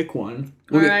want to pick one,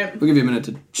 We'll, All gi- right. we'll give you a minute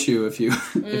to chew if you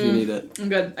need it. I'm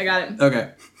good. I got it. Okay.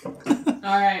 All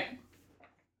right.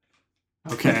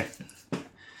 okay.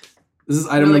 This is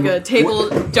item Like number. a table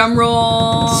drum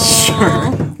roll.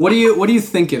 Sure. What do you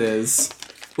think it is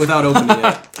without opening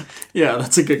it? Yeah,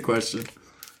 that's a good question.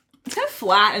 It's kind of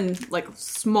flat and like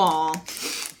small.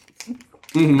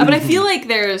 But I feel like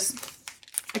there's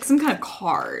like some kind of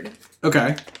card.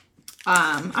 Okay.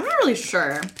 I'm not really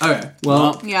sure. Okay.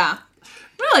 Well, Yeah.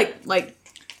 I'm gonna like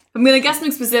I'm gonna guess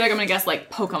something specific. I'm gonna guess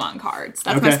like Pokemon cards.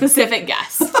 That's my Okay. specific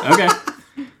guess. Okay.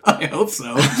 I hope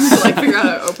so. To, like figure out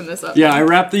how to open this up. Yeah, I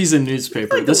wrapped these in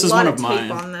newspaper. Like, This a is lot one of tape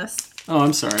mine. on this. Oh,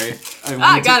 I'm sorry.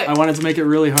 Got it. I wanted to make it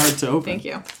really hard to open. Thank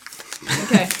you.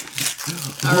 Okay.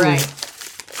 All right.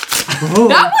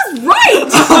 That was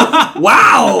right.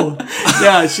 Wow.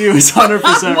 Yeah, she was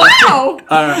 100% right.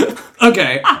 Wow.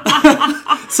 Okay.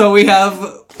 So we have.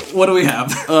 What do we have?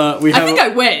 We I have think I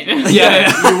win.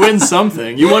 Yeah. you win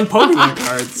something. You won Pokemon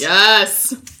cards.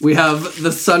 Yes. We have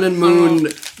the Sun and Moon.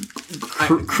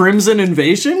 Crimson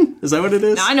Invasion? Is that what it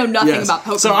is? Now, I know nothing about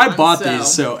Pokemon, So I bought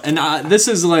so- these. And this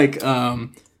is like,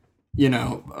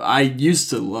 I used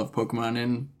to love Pokemon,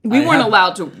 and We I weren't have-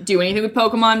 allowed to do anything with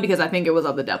Pokemon because I think it was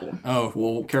of the devil. Oh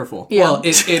well, careful. Yeah. Well,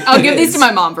 it I'll give these to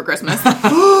my mom for Christmas.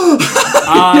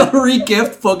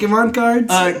 re-gift Pokemon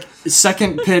cards.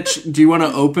 Second pitch. Do you want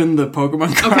to open the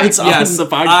Pokemon cards on yes, the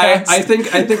podcast? I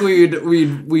think we'd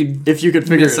if you could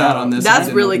figure miss it out out on this. That's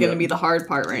if we really didn't going to open be the hard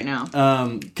part right now.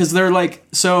 because they're like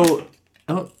so.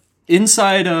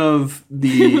 Inside of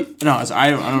the no, I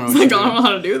don't know. I don't know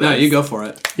how to do it. this. No, you go for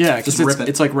it. Yeah, because Just rip it.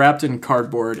 it's like wrapped in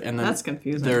cardboard, and then That's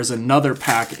confusing. there's another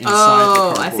pack inside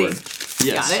Oh, the I cardboard. see.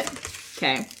 Yes. Got it.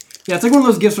 Okay. Yeah, it's like one of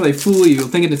those gifts where they fool you,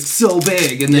 thinking it's so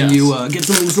big, and then Yes. you get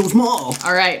something so small.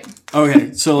 All right.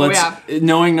 Okay, so we let's have?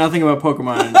 knowing nothing about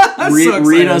Pokemon, so read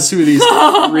excited. us who these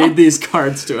read these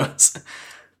cards to us.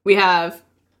 We have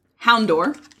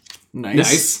Houndour, Nice.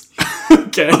 Nice.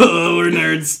 Okay. Oh, we're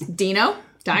nerds. Dino,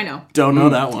 Don't know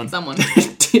that one. someone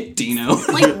Dino.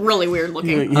 like really weird He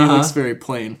looking. looks very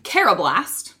plain.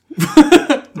 Carablast.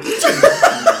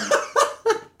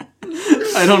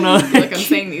 I don't know. Like I'm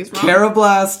saying these wrong.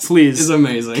 Carablast Please is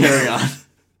amazing. carry on.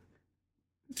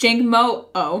 Jangmo.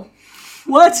 Oh,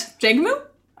 What? Jangmu.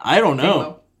 I don't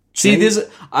know. Jangmo. See,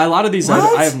 a lot of these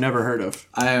What? I have never heard of.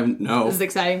 I am no. This is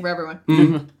exciting for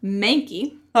everyone.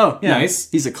 Mankey. Oh, yeah.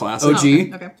 Nice. He's a classic.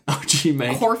 OG. Okay. OG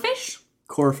man. Corfish.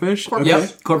 Corfish. Corfish. Okay.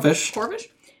 Yep. Corfish. Corfish.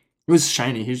 It was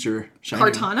shiny. He's your shiny.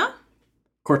 Cartana.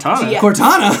 Cortana. Yeah.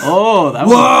 Cortana. Oh, that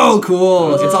one. Whoa,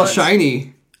 cool. It's all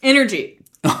shiny. Energy.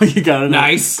 Oh, you got it.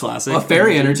 Nice. Classic. A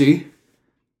fairy energy.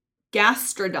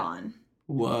 Gastrodon.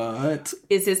 What?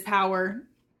 Is his power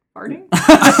Farting?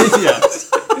 Yes.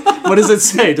 What does it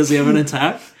say? Does he have an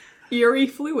attack? Eerie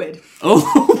fluid. Oh,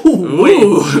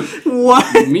 wait.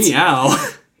 What? Meow.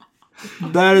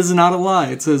 That is not a lie.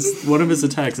 It says one of his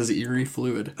attacks is eerie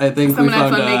fluid. I think I'm we gonna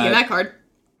have found fun making that card.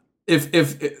 if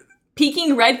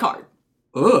Peeking red card.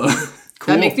 ugh.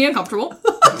 That makes me uncomfortable.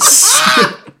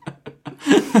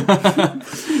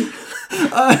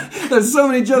 There's so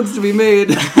many jokes to be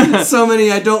made. So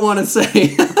many I don't want to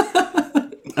say.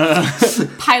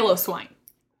 Piloswine.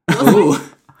 Ooh.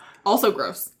 Also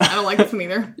gross. I don't like this one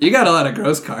either. You got a lot of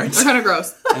gross cards. They're kind of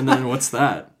gross. And then what's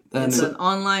that? Then It's an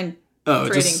online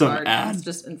trading just some card. ad. It's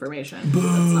just information. That's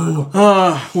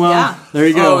not. Well, Yeah. there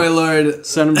you oh go. my lord.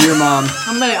 Send them to your mom.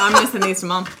 I'm gonna send these to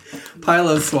Mom.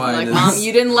 Piloswine. Like, is- Mom,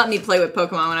 you didn't let me play with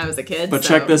Pokemon when I was a kid. But so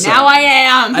check this now out. I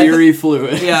am. Eerie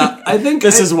fluid. Yeah, I think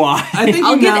This is why. I think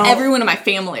I'll you give now, everyone in my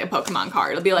family a Pokemon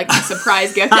card. It'll be like a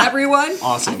surprise gift to everyone.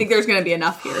 Awesome. I think there's gonna be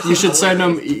enough here. You should send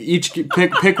them each.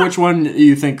 Pick which one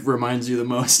you think reminds you the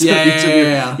most. Yeah, of each yeah, of your,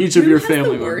 yeah. Each of your Who has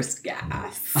family the members. worst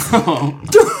gas.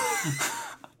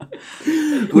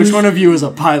 Which one of you is a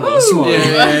Piloswine?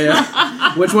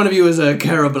 Yeah. Which one of you is a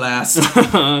Carablast?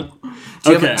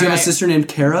 Do you have a Alright. sister named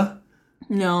Kara?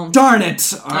 No. Darn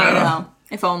it! I know.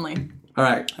 If only. All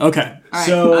right, Okay, right.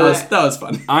 so that was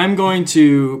fun. I'm going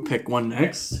to pick one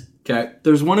next. Okay,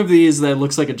 There's one of these that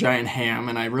looks like a giant ham,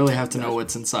 and I really have to know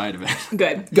what's inside of it.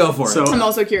 Good. go for So- it. I'm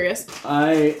also curious.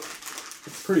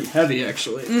 It's pretty heavy,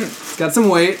 actually. It's got some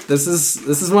weight. This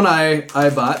is one I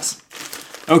bought.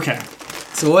 Okay.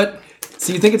 So what?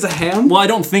 So you think it's a ham? Well, I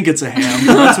don't think it's a ham.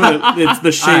 That's what it's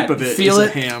the shape Alright, of it. feel is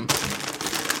it. a ham.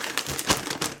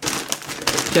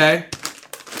 Okay.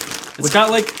 It's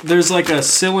got there's like a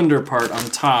cylinder part on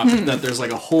top that there's like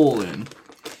a hole in.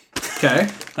 Okay.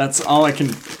 That's all I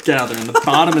can gather. And the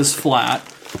bottom is flat.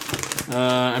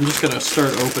 I'm just gonna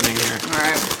start opening here. All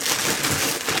right.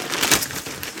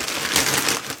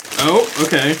 Oh,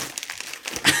 okay.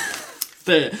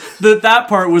 That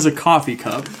part was a coffee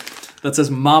cup that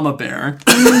says Mama Bear.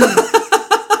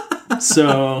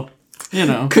 So,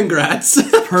 Congrats.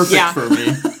 perfect Yeah. for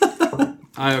me.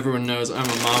 Everyone knows I'm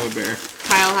a Mama Bear.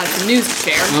 Kyle has some news to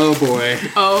share. Oh boy.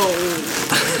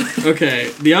 Oh.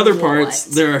 Okay, the other parts,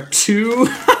 What? there are two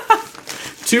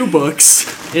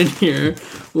books in here.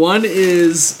 One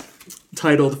is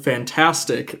titled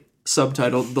Fantastic,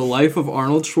 subtitled The Life of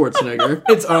Arnold Schwarzenegger,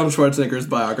 It's Arnold Schwarzenegger's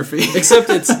biography. except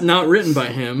it's not written by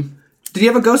him. Did he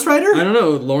have a ghostwriter? I don't know,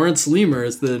 Lawrence Lemur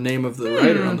is the name of the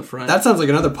writer on the front. That sounds like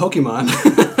another Pokemon.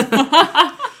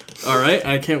 All right,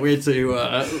 I can't wait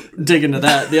to dig into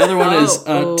that. The other one is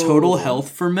Total Health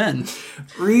for Men.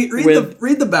 read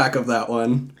the back of that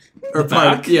one. Or part.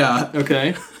 back? Yeah.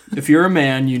 Okay. If you're a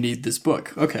man, you need this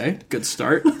book. Okay, good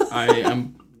start. I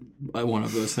am one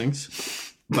of those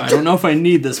things. But I don't know if I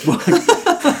need this book.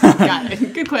 Got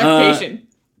it. Good clarification.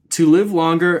 To live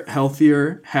longer,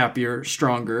 healthier, happier,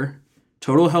 stronger,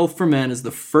 Total Health for Men is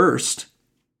the first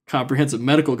comprehensive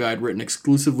medical guide written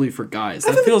exclusively for guys.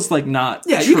 That feels like not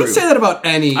Yeah, true. you can say that about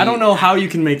any. I don't know how you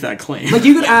can make that claim. Like,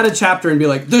 you could add a chapter and be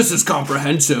like, this is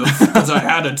comprehensive, because I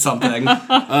added something.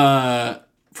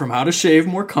 From how to shave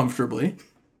more comfortably.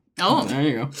 Oh. There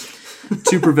you go.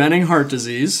 To preventing heart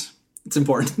disease. It's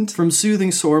important. From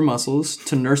soothing sore muscles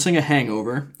to nursing a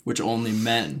hangover, which only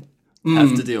men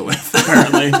have to deal with,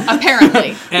 apparently.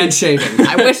 Apparently. And shaving.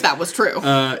 I wish that was true.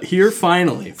 Here,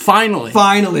 finally, Finally.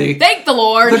 Thank the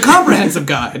Lord. The comprehensive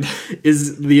guide.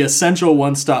 is the essential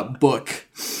one-stop book,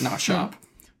 not shop,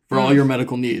 for all your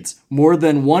medical needs. More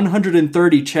than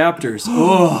 130 chapters.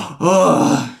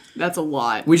 That's a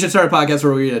lot. We should start a podcast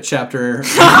where we read a chapter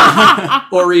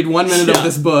or read 1 minute of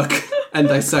this book and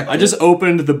dissect I just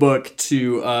opened the book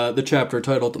to the chapter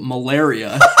titled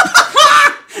Malaria.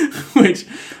 Which,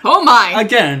 Oh my.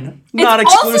 again, not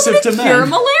It's exclusive also to gonna cure men.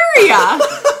 malaria.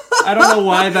 I don't know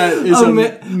why that is A a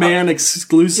ma- man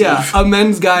exclusive. Yeah, a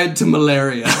men's guide to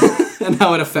malaria and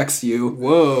how it affects you.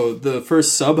 Whoa, the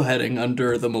first subheading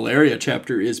under the malaria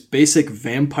chapter is Basic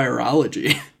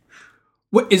Vampirology.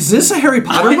 What, is this a Harry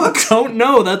Potter book? I don't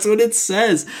know, that's what it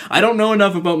says. I don't know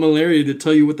enough about malaria to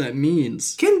tell you what that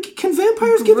means. Can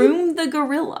vampires give you... Groom the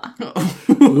gorilla.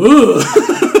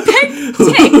 Pick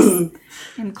ticks.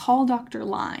 And call Dr.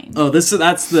 Line. Oh, that's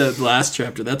the last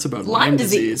chapter. That's about Lyme Lyme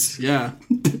disease. disease. Yeah.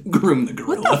 Groom the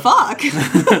gorilla. Fuck.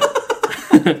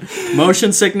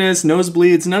 Motion sickness,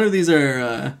 nosebleeds, none of these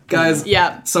are Guys,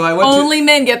 Yeah. so I went Only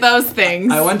men get those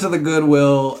things. I went to the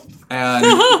Goodwill and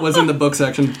was in the book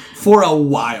section for a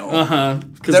while.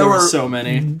 because There there were were- so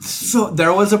many. So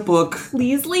there was a book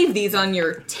Please leave these on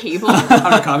your table. on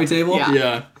our coffee table. Yeah.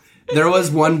 Yeah. There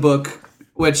was one book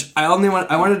which I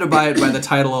wanted to buy it by the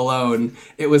title alone.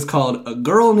 It was called A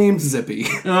Girl Named Zippy.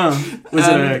 Was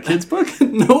it a kid's book?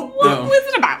 Nope. What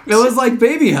was it about? It was like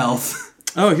baby health.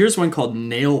 Oh, here's one called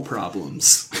Nail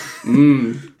Problems.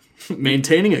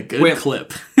 Maintaining a good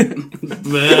clip.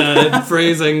 Bad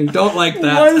phrasing. Don't like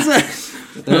that. What is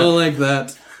that? Don't like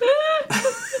that.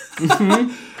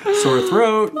 Sore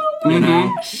throat. You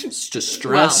know, it's just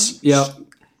stress. Yep.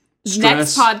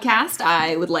 Next podcast,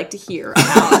 I would like to hear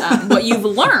about what you've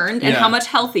learned and Yeah. how much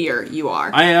healthier you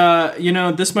are.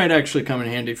 This might actually come in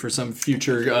handy for some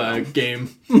future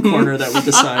game corner that we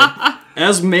decide.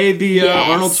 As may the Yes.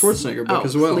 Arnold Schwarzenegger book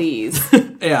as well. Please.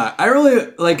 Yeah, I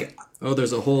really like. Oh,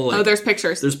 there's a whole. Oh, there's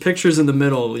pictures. There's pictures in the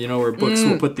middle, where books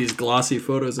will put these glossy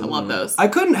photos in I love those. I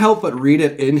couldn't help but read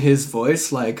it in his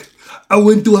voice. Like, I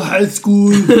went to high school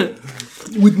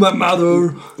with my mother.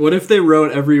 What if they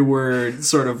wrote every word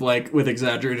sort of like with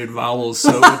exaggerated vowels so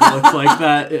it would look like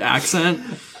that accent?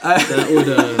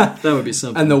 That would be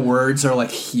something. And the words are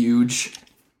like huge.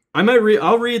 I might read.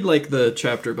 I'll read like the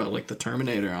chapter about like the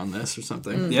Terminator on this or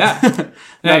something. Yeah, That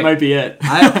Hey, might be it.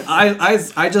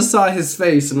 I just saw his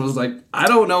face and was like, I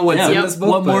don't know what's in this book.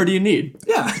 What more but- do you need?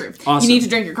 Yeah, Awesome. You need to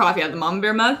drink your coffee out of the Mama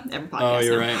Bear mug. Every podcast. Oh,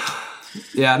 you're now. right.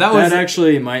 yeah. That was That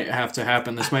actually might have to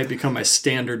happen. This might become my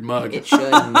standard mug. It should.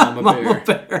 Mama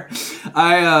Bear.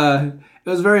 It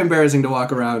was very embarrassing to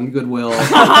walk around Goodwill with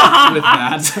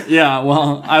that. Yeah,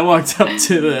 well, I walked up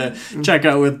to the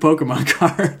checkout with Pokemon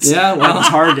cards. Yeah, well. At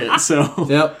Target. So,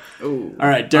 Yep. all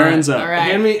right, Darren's up. All right.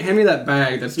 Hand me that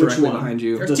bag that's directly one? behind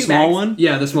you. There's The two small bags. one.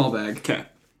 Yeah, the small bag. Okay.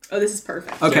 Oh, this is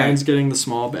perfect. Okay. Darren's getting the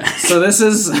small bag. So this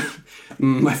is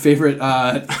my favorite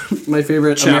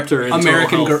Chapter in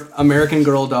American Total Health. American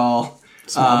Girl doll.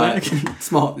 Small bag.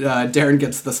 Small. Darren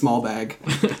gets the small bag.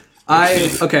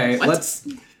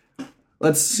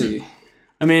 Let's see.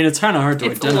 I mean, it's kind of hard to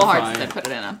It's a identify. little hard to put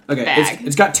it in a Okay, bag.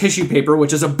 it's got tissue paper,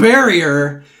 which is a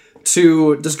barrier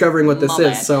to discovering what this Love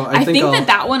is. it. So I think I'll,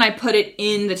 that one I put it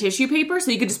in the tissue paper,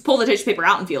 so you could just pull the tissue paper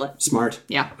out and feel it. smart.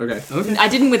 Yeah. Okay. I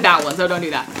didn't with that one, so don't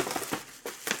do that.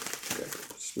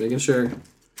 Just making sure.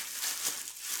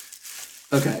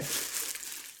 Okay.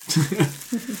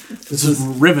 This is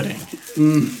riveting.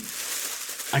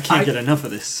 I can't get enough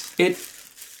of this. It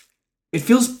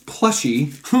feels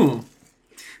plushy. Hmm.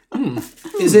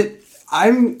 Is it?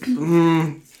 I'm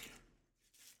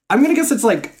gonna guess it's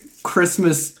like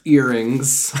Christmas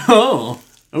earrings Oh,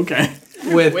 okay.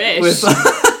 with Wish.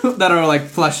 that are like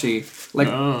plushy. Like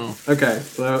Oh. okay,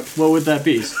 so What would that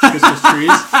be? Christmas trees?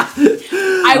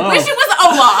 I wish it was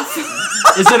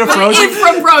Olaf. Is it a Frozen? It's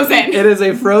from Frozen. it is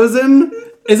a Frozen.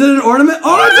 Is it an ornament?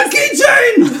 Oh, it's a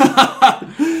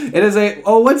keychain. It is a.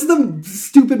 Oh, what's the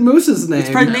stupid moose's name?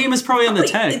 Her name is probably on the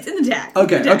It's tag. in the tag.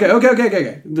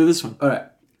 Okay. Do this one. All right.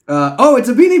 Oh, it's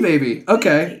a Beanie Baby.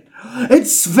 Okay.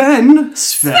 It's Sven.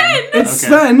 Sven. It's Okay.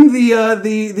 Sven,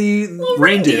 the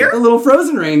Reindeer. the little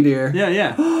frozen reindeer.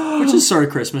 Yeah. Which is sort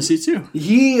of Christmassy too.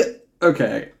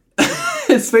 Okay.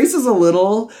 His face is a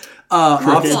little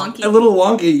Wonky. a little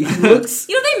wonky. He looks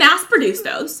You know, they mass produce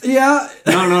those. yeah.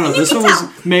 No. This can one tell.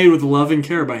 was made with love and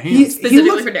care by hand. Specifically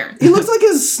looks, for Darren. He looks like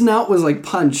his snout was like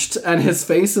punched, and his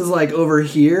face is like over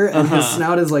here, and his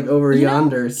snout is like over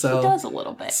yonder. So He does a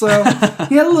little bit. so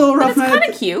he had a little rough It's night.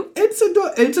 kind of cute.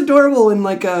 It's adorable in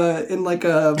like a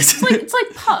It's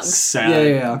like pugs. Sad.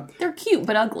 yeah. They're cute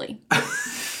but ugly.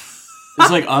 It's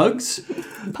like Uggs?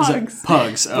 Pugs.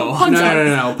 Pugs. Oh. Pugs No.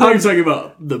 are- I thought you were talking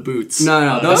about the boots.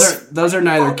 No, those are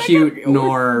neither Oh my cute God.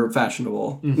 nor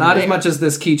fashionable. Not as much as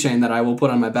this keychain that I will put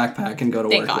on my backpack and go to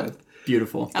Thank work God. with.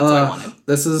 Beautiful. That's what I wanted.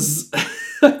 This is.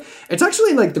 It's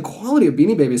actually like the quality of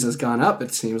Beanie Babies has gone up.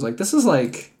 It seems like this is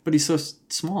like But he's so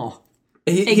small.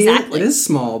 Exactly. it is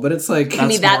small, but it's like I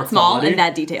mean, that more small quality. and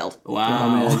that detailed.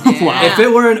 Wow. Yeah. Wow. if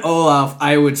it were an Olaf,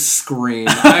 I would scream.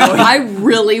 I I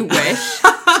really wish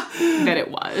that it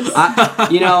was.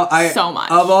 would, So much.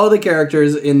 Of all the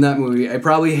characters in that movie, I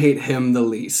probably hate him the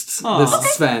least. This is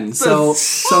Sven, so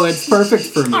it's perfect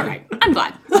for me. All right, I'm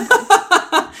glad.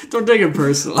 Don't take it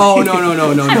personally. Oh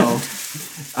no.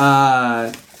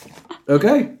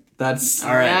 Okay, that's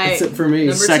All right. that's it for me.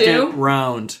 Number Second two.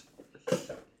 round.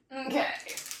 Okay.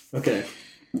 Okay.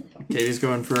 Katie's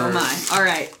going for. Oh my. All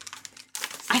right.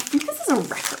 I think this is a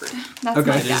record. That's Okay.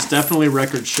 my It It guess. is definitely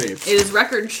record shaped. It is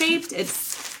record shaped. I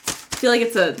feel like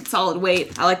it's a solid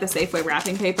weight. I like the Safeway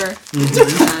wrapping paper.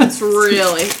 It's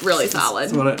really, really solid.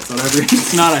 That's what I read.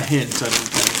 It's not a hint, I don't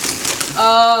think.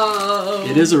 Oh.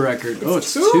 It is a record. Oh,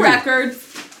 it's Two two. records.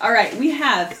 All right, we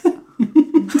have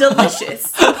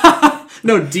delicious,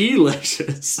 No,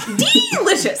 delicious.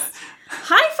 delicious,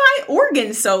 hi-fi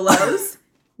organ solos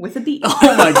with a B.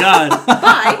 Oh my god.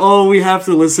 By Oh, we have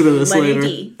to listen to this Lenny later.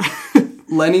 D.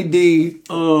 Lenny D.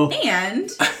 Oh. And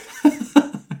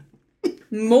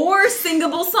more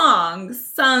singable songs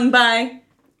sung by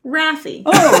Raffi.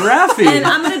 Oh, Raffi. And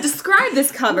I'm going to describe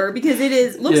this cover because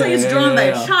looks like it's drawn by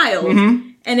a child.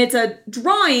 And it's a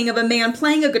drawing of a man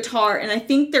playing a guitar, and I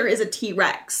think there is a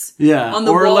T-Rex yeah. on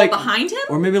the or wall like, behind him.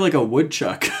 Or maybe like a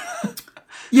woodchuck.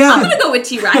 Yeah. I'm going to go with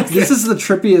T-Rex. This is the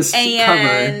trippiest cover.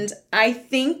 And I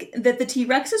think that the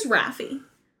T-Rex is Raffi.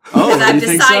 Oh, I've you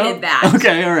think decided so? that.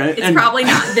 Okay, all right. It's probably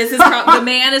not. This is the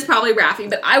man is probably Raffi,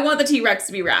 but I want the T-Rex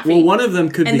to be Raffi. Well, one of them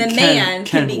could and be the Ken, man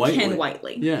Ken can be Whiteley. Ken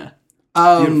Whiteley. Yeah.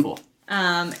 Um, Beautiful.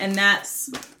 And that's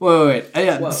Wait.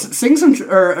 Yeah, Whoa. sing some,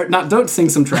 or not. Don't sing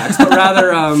some tracks, but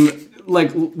rather,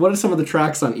 like, what are some of the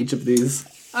tracks on each of these?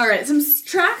 all right. Some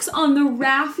tracks on the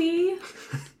Raffi.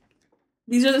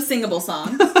 These are the singable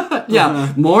songs.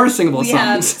 Yeah, more singable We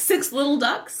have songs. 6 Little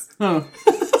Ducks. Oh.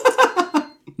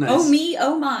 Nice. Oh me,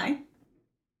 oh my.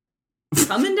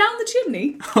 Coming down the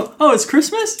chimney. Oh, it's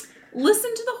Christmas?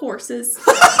 Listen to the horses.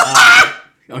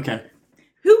 Okay.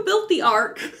 Who built the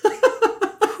ark?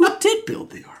 Who did build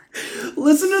the ark?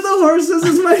 Listen to the horses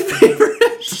is my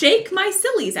favorite. Shake my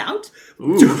sillies out.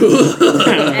 Ooh.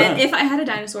 And if I had a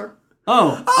dinosaur.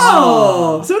 Oh.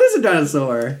 Oh, so it is a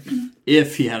dinosaur.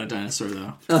 If he had a dinosaur,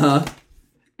 though.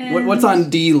 And What's on on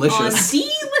Delicious?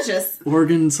 Delicious.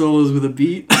 Organ solos with a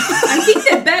beat. I think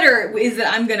that better is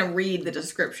that I'm going to read the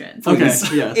description. Okay,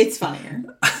 Please. yes. It's funnier.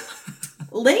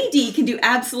 Lenny D can do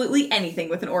absolutely anything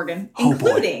with an organ, Oh, boy.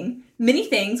 including many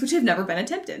things which have never been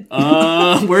attempted.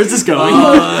 Where's this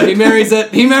going? He marries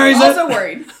it. He marries Also it.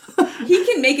 worried. He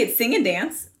can make it sing and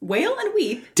dance, wail and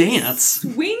weep, Dance?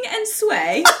 swing and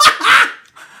sway,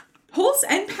 pulse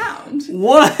and pound.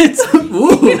 What?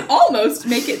 Ooh. Can almost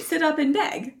make it sit up and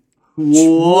beg.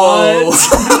 What?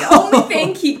 The only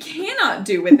thing he cannot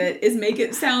do with it is make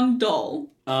it sound dull.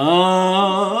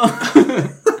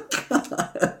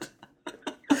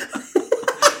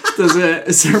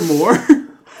 Is there more? Kind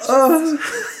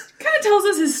of tells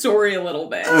us his story a little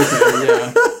bit. Okay,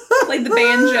 yeah. Like the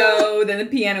banjo, then the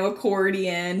piano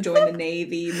accordion, joined the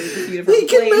Navy, moved to beautiful He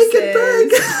can make it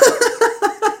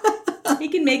places. He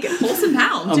can make it pulse and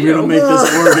pound, I'm too. gonna make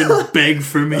this organ beg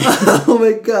for me. Oh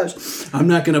my gosh. I'm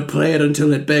not gonna play it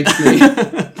until it begs me.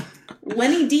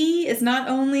 Lenny D is not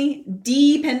only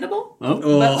dependable,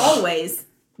 Oh. but always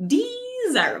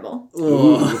desirable.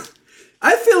 Oh.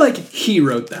 I feel like he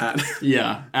wrote that.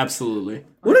 Yeah, absolutely.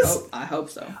 What is I hope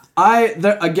so. I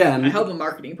I hope a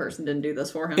marketing person didn't do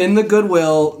this for him. in the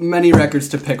Goodwill, many records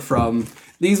to pick from.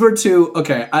 These were two.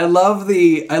 Okay, I love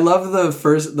the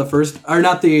first, or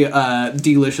not the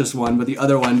Delicious one, but the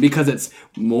other one because it's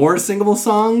more singable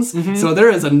songs. So there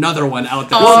is another one out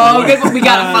there. oh, somewhere. okay, but we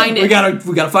gotta find it.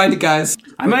 We gotta find it, guys.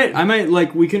 I might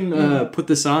like we can put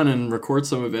this on and record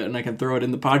some of it, and I can throw it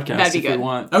in the podcast That'd be if good. we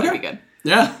want. Okay. That'd be good.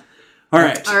 Yeah. All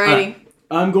right. Alrighty.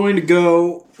 I'm going to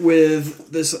go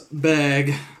with this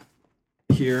bag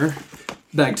here.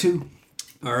 Bag 2.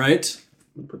 All right.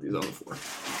 I'll put these on the floor.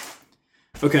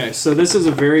 Okay, so this is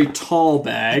a very tall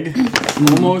bag,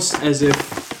 almost as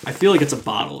if I feel like it's a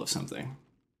bottle of something.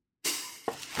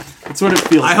 That's what it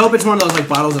feels I like. hope it's one of those like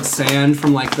bottles of sand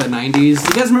from like the 90s. Do you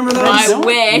guys remember those? I don't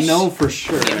wish. know for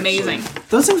sure. actually. Amazing.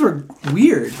 Those things were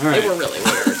weird. All right, They were really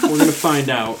weird. we're gonna find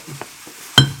out.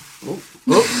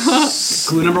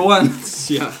 Clue number 1.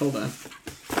 Yeah, hold on.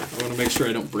 I want to make sure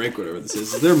I don't break whatever this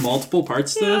is. Is there multiple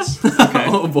parts to this? Okay.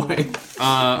 Oh boy.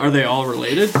 Are they all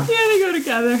related? Yeah, they go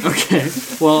together. Okay.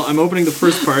 Well, I'm opening the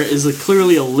first part. Is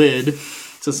clearly a lid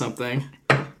to something.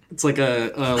 It's like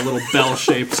a little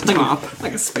bell-shaped top.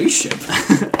 Like a spaceship.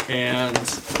 And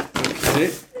okay,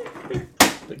 I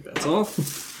think that's all.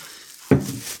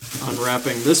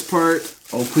 Unwrapping this part.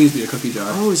 Oh, please be a cookie jar.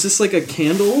 Oh, is this like a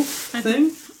candle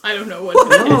thing? I don't know what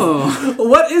it is. Oh,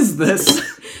 What is this?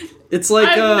 it's like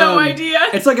I have no idea.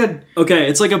 It's like a Okay,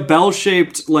 it's like a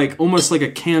bell-shaped, like almost like a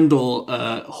candle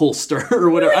holster or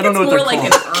whatever. I don't know It's what more they're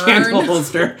like called. an candle urn.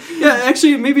 holster. Yeah,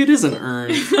 actually, maybe it is an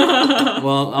urn.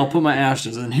 Well, I'll put my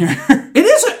ashes in here. It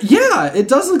is. Yeah, it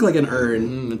does look like an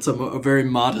urn. It's a very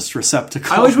modest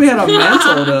receptacle. I wish we had a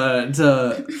mantle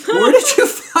to. Where did you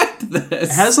find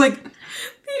this? It has like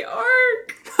The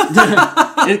ark.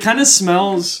 it kind of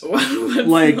smells What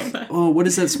like smell bad? oh, what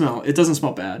does that smell? It doesn't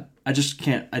smell bad. I just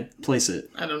can't. I place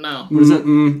it. I don't know. What is that?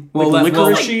 Well, Like let,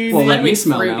 licoricey? well, let Slightly me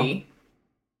smell now. fruity.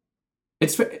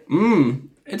 It's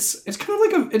it's kind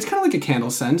of like a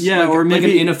candle scent. Yeah, like, or like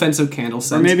maybe- an inoffensive candle Or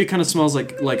scent. maybe it kind of smells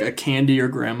like a candy your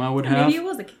grandma would have. Maybe it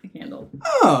was a candle.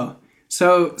 Oh,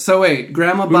 So wait,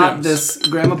 Grandma bought knows?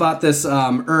 this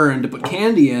urn to put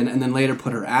candy in, and then later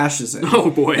put her ashes in. Oh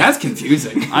boy, That's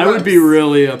confusing. I would be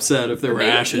really upset if there were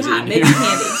ashes yeah, in maybe here.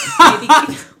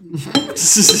 candy.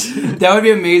 Maybe That would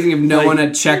be amazing if no one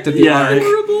had checked at the ark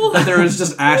horrible. that there was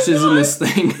just ashes in this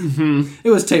thing. It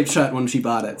was taped shut when she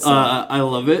bought it. So. I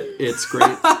love it. It's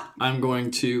great. I'm going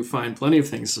to find plenty of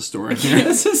things to store in here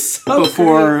This is so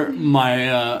before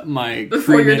my my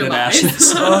Before your cremated demise.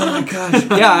 ashes. Oh my gosh!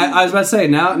 Yeah, I was about to say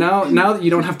now that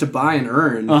you don't have to buy an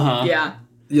urn, Yeah.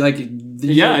 you like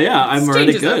yeah, I'm already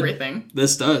Changes good. everything.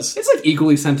 This does. It's like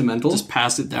equally sentimental. Just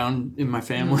pass it down in my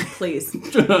family. Please.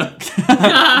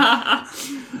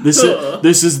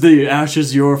 This is the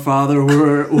ashes your father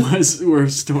were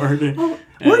stored in.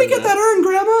 Where'd he get that urn,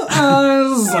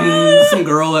 Grandma? Some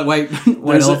girl at White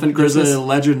Elephant There's Christmas. a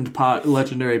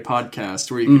legendary podcast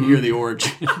where you can hear the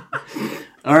origin.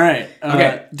 All right.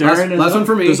 Okay, Darren. last one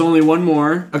for me. There's only one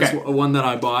more. Okay. It's one that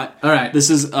I bought. All right. This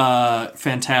is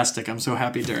fantastic. I'm so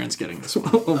happy Darren's getting this one.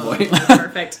 Oh boy.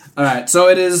 Perfect. All right, so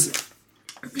it is.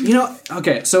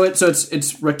 Okay, so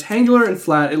it's rectangular and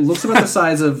flat. It looks about the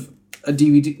size of a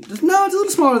DVD. No, it's a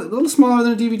little smaller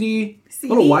than a DVD. A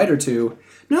little wider too.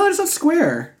 No, it's not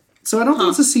square. So I don't think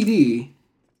it's a CD.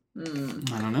 I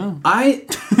don't know.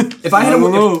 If I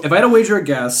had to wager a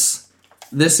guess,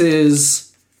 this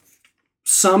is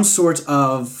some sort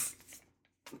of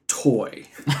toy.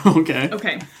 Okay.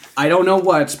 Okay. I don't know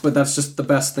what, but that's just the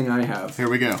best thing I have. Here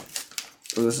we go.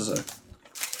 So this is a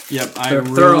Yep.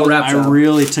 Thorough wrap I job.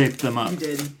 really taped them up. You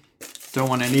did. Don't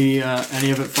want any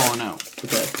of it falling out.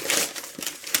 okay.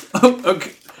 Oh,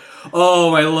 okay.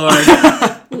 Oh my lord.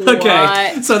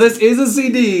 Okay, What? so this is a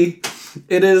CD.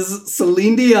 It is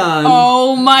Celine Dion.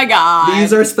 Oh my god.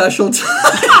 These are special times.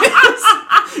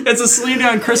 It's a Celine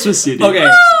Dion Christmas CD. Okay.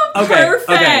 Okay. Okay.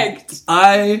 Perfect.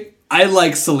 I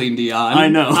like Celine Dion. I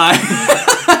know.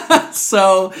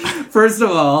 So, first of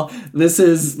all, this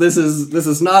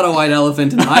is not a white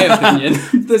elephant in my opinion.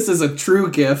 This is a true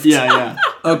gift. Yeah.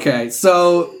 Okay.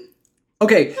 So,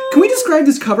 can we describe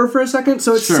this cover for a second?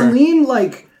 So it's Sure. Celine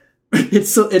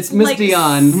it's Miss Like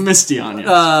Dion. Miss Dion,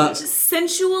 yes.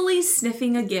 Sensually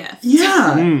sniffing a gift.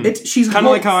 Yeah. She's Kind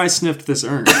of like how I sniffed this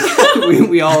urn.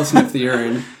 we all sniff the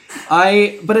urn.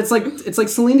 But it's like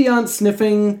Celine Dion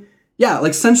sniffing,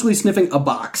 like sensually sniffing a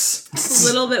box It's a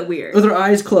little bit weird. with her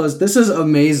eyes closed. This is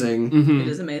amazing. It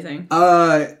is amazing.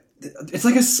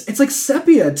 It's like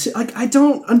sepia. Like I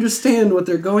don't understand what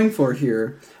they're going for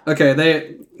here.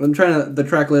 Okay, I'm trying to the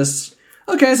track list.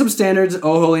 Okay, some standards.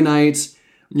 Oh Holy Night.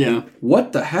 Yeah.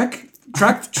 What the heck?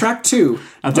 Track 2.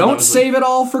 that Don't was save it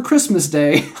all for Christmas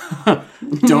Day.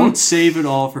 Don't save it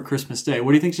all for Christmas Day.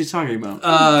 What do you think she's talking about?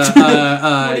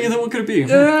 What do you think? What could it be?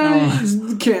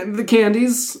 The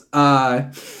candies.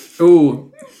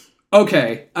 Ooh.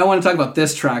 Okay, I want to talk about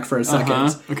this track for a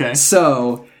second. Okay.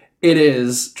 So, it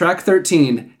is track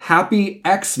 13, Happy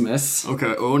Xmas,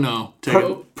 Okay. Oh no. Take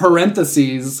it.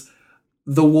 parentheses,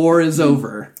 the war is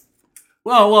over.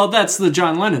 Well, that's the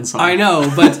John Lennon song. I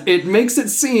know, but it makes it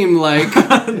seem like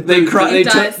they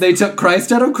took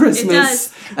Christ out of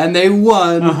Christmas and they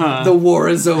won. The war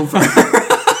is over.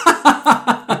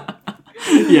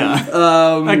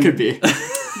 Yeah. That could be.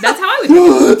 That's how I would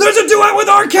do it. There's a duet with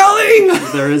R. Kelly.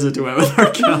 There is a duet with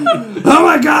R. Kelly. Oh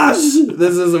my gosh,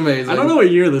 this is amazing. I don't know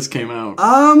what year this came out.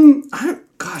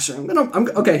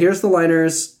 Okay. Here's the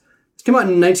liners. It came out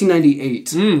in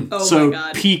 1998. Oh so my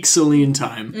god. peak Celine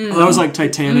time. That was like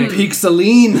Titanic. Peak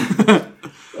Celine.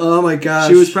 Oh my gosh.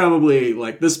 She was probably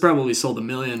like this. Probably sold 1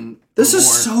 million. This or is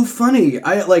more. so funny.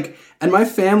 And my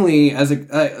family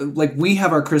we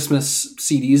have our Christmas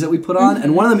CDs that we put on,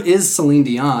 and one of them is Celine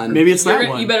Dion. Maybe it's that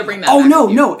one. You better bring that Oh back with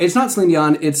you. no, it's not Celine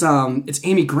Dion. It's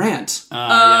Amy Grant.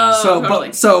 Yeah. So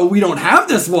totally. so we don't have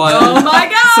this one. Oh my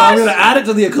gosh. So I'm gonna add it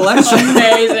to the collection.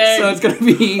 Amazing. So it's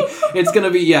gonna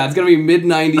be mid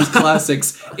 '90s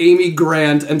classics. Amy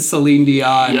Grant and Celine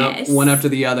Dion, Yes. one after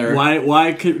the other.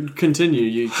 Why continue?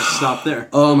 You just stop there.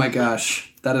 Oh my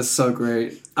gosh, that is so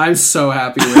great. I'm so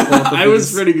happy with both of I was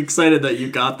these. pretty excited that you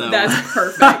got that That's one.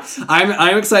 perfect.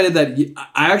 I'm excited that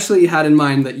I actually had in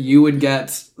mind that you would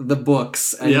get the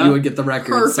books and Yeah. you would get the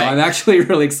records. So Perfect. I'm actually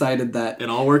really excited that. It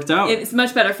all worked out. It's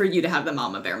much better for you to have the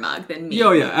Mama Bear mug than me.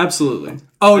 Oh yeah, absolutely.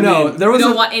 Oh no, mean, there We was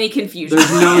don't want any confusion.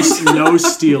 There's no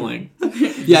stealing. no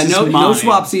is no mine.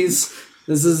 swapsies.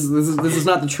 This is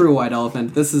not the true white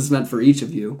elephant. This is meant for each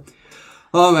of you.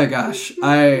 Oh my gosh,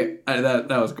 that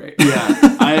was great.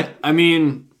 Yeah. I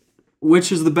mean, which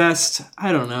is the best?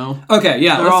 I don't know. Okay,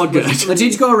 yeah, They're all good. Let's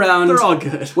each go around. They're all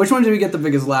good. Which one did we get the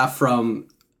biggest laugh from?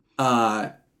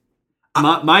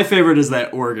 My favorite is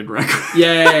that Oregon record.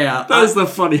 Yeah. That was the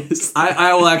funniest.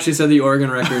 I will actually say the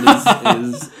Oregon record is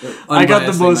I got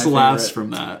the unbiasedly most my laughs favorite.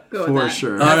 from that, Go with for that.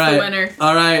 sure. That's the winner.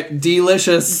 All right,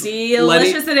 delicious.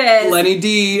 Delicious it is. Lenny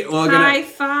D. We're High gonna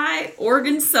five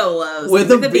Oregon solos with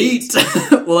a beat.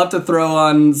 We'll have to throw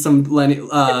on some Lenny.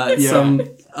 What is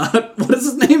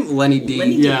his name? Lenny D.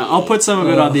 Lenny D. Yeah, I'll put some of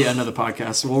it on the end of the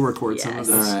podcast. We'll record some of Yes.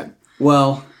 this. All right.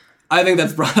 Well, I think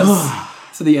that's brought us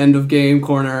to the end of Game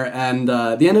Corner and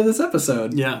the end of this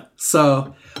episode. Yeah.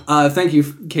 So, thank you,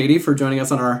 Katie, for joining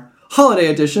us on our holiday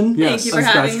edition. Yes. Thank you for on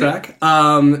Scratch having me. Track.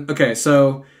 Okay,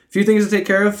 so a few things to take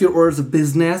care of, a few orders of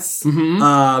business.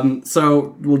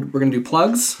 So we're going to do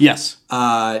plugs. Yes.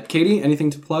 Katie, anything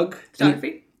to plug?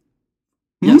 Photography.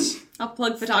 Yes. I'll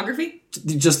plug photography.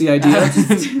 Just the idea?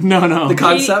 No. The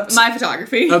concept? My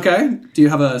photography. Okay. Do you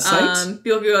have a site?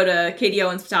 People can go to Katie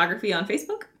Owens Photography on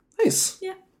Facebook. Nice.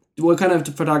 Yeah. What kind of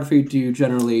photography do you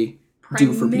generally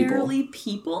do for people? Primarily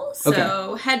people.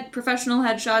 So professional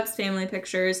headshots, family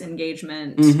pictures,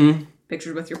 engagement,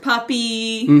 pictures with your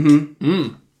puppy,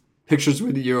 Pictures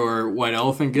with your white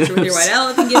elephant gifts. with your white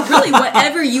elephant gift. Really,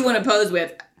 whatever you want to pose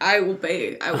with, I will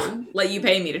pay. I will let you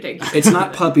pay me to take. It's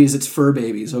not puppies, it's fur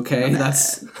babies, okay?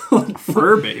 That's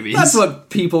Fur babies. that's what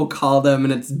people call them,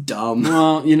 and it's dumb.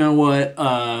 Well, you know what?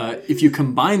 If you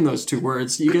combine those two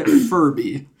words, you get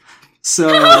Furby. So,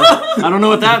 I don't know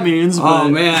what that means, but... Oh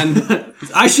man,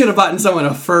 I should have bought someone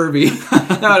a Furby. That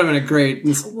would have been a great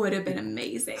Would have been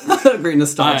amazing.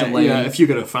 nostalgia lane. yeah, if you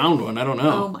could have found one, I don't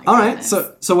know. Oh my god. All right,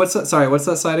 so what's that? Sorry, what's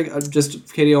that site?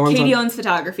 Just Katie Owens. Katie on? Owens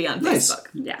Photography on Nice. Facebook.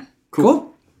 Yeah.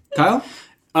 Cool. Kyle.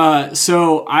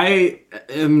 So I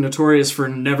am notorious for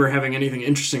never having anything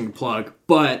interesting to plug,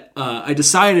 but I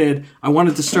decided I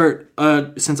wanted to start,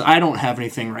 since I don't have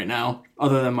anything right now,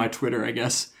 other than my Twitter, I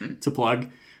guess, to plug.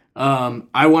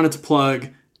 I wanted to plug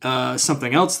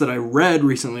something else that I read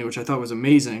recently, which I thought was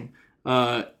amazing.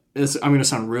 I'm going to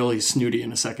sound really snooty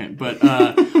in a second, but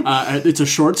it's a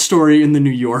short story in the New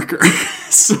Yorker.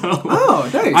 So,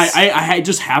 nice. I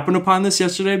just happened upon this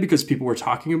yesterday because people were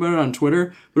talking about it on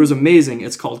Twitter, but it was amazing.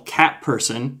 It's called Cat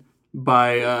Person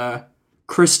by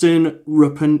Kristen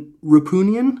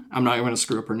Rapunian. I'm not going to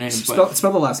screw up her name, but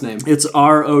Spell the last name. it's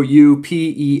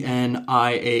Roupenian.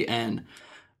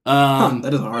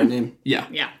 That is a hard name. Yeah.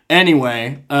 Yeah.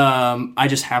 Anyway, I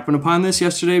just happened upon this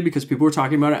yesterday because people were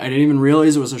talking about it. I didn't even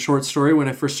realize it was a short story when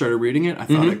I first started reading it. I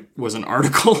thought it was an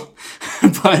article,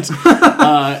 but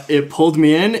it pulled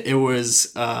me in. It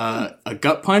was a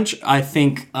gut punch. I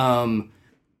think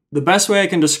the best way I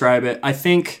can describe it, I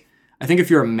think if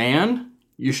you're a man,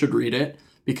 you should read it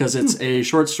because it's a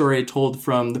short story told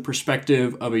from the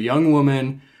perspective of a young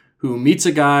woman who meets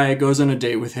a guy, goes on a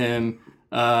date with him,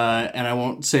 and I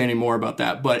won't say any more about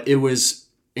that, but it was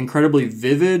incredibly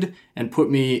vivid and put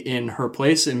me in her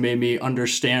place and made me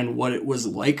understand what it was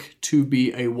like to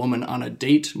be a woman on a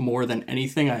date more than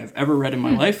anything I have ever read in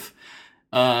my life.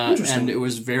 And it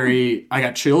was I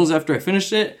got chills after I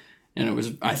finished it.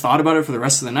 And I thought about it for the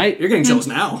rest of the night. You're getting chills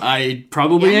now. I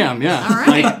probably am, yeah. All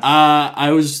right.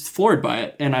 I was floored by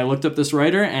it, and I looked up this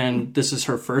writer, and this is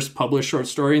her first published short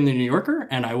story in the New Yorker,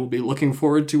 and I will be looking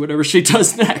forward to whatever she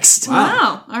does next.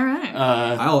 Wow. All right.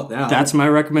 That's my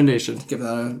recommendation. give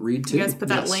that a read too. You guys put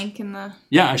that yes. link in the.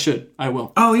 Yeah, I should. I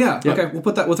will. Oh yeah. Okay, we'll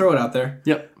put that. We'll throw it out there.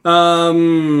 Yep.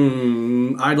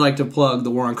 I'd like to plug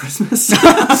the War on Christmas.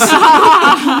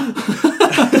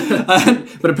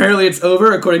 But apparently it's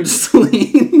over, according to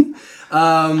Celine.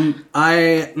 Nothing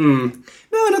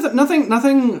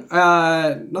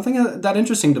that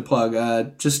interesting to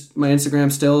plug. Just my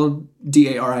Instagram still,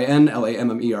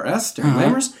 DARINLAMMERS,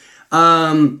 Darren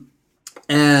Lammers.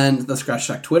 And the Scratch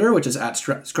Track Twitter, which is at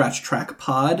Scratch Track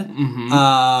Pod.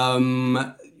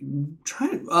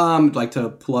 I'd like to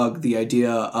plug the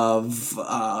idea of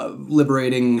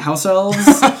liberating house elves.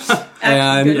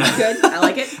 And Good. I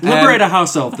like it. Liberate a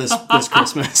house elf this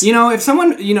Christmas. if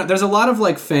someone, there's a lot of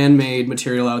like fan made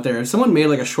material out there. If someone made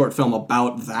like a short film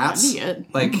about that, That'd be good.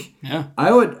 like Yeah.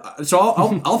 I would. So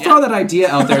I'll throw that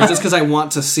idea out there just because I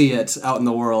want to see it out in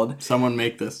the world. Someone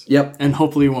make this. Yep. And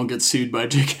hopefully you won't get sued by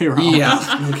J.K. Rowling.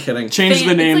 Yeah. No kidding. Change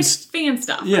the names. It's like fan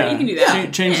stuff. Yeah. Right? You can do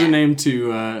that. Change the name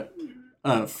to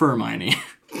Furminy.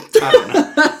 I don't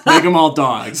know. Make them all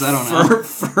dogs. I don't know.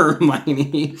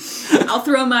 Hermione. I'll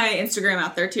throw my Instagram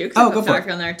out there too. Oh, I've go got for it.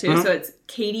 photography on there too. So it's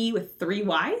Katie with 3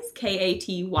 Y's.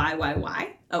 KATYYY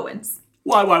Owens.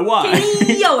 Why?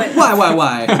 Katie Owens. Why?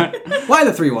 Why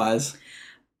the 3 Ys?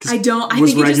 I don't. I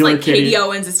Was think it just regular like Katie Katie-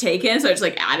 Owens is taken, so I just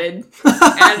like added it in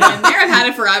there. I've had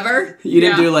it forever. You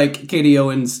didn't do like Katie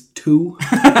Owens 2?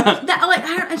 That. Like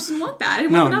I just didn't want that. I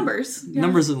didn't want the numbers. Yeah.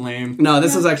 Numbers are lame. No,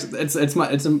 this is actually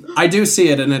I do see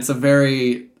it, and it's a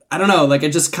very, I don't know, like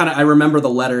it just kind of, I remember the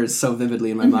letters so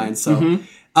vividly in my mind. So,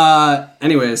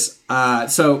 anyways,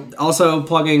 so also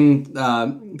plugging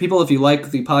people, if you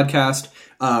like the podcast,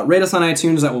 rate us on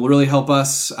iTunes. That will really help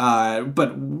us.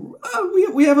 But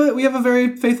we have a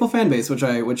very faithful fan base, which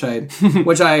I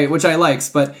likes.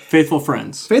 But Faithful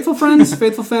friends. faithful friends,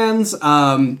 faithful fans.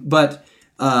 But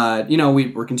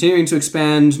we're continuing to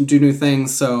expand, do new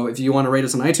things. So if you want to rate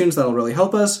us on iTunes, that'll really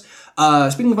help us.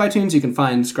 Speaking of iTunes, you can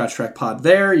find Scratch Track Pod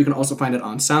there. You can also find it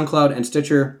on SoundCloud and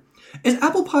Stitcher. Is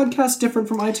Apple Podcasts different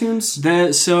from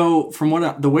iTunes? So from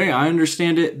the way I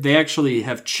understand it, they actually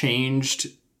have changed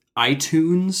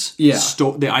iTunes. Yeah.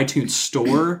 The iTunes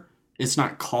store. It's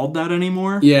not called that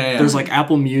anymore. Yeah. There's like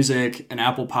Apple Music and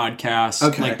Apple Podcasts.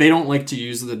 Okay. Like they don't like to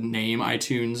use the name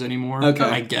iTunes anymore. Okay.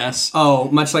 I guess. Oh,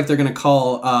 much like they're going to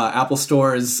call Apple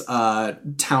stores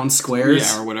town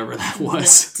squares. Yeah, or whatever that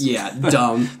was. Yeah,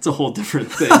 dumb. It's a whole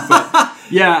different thing. But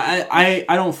yeah,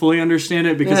 I don't fully understand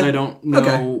it because I don't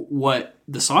know what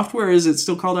the software is. It's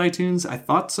still called iTunes. I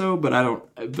thought so, but I don't.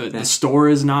 But the store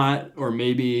is not, or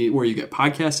maybe where you get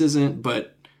podcasts isn't.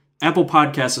 But Apple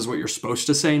Podcasts is what you're supposed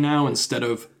to say now instead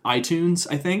of iTunes,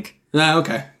 I think.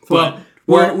 Okay. But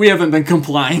Well, we haven't been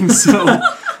complying, so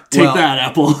take that,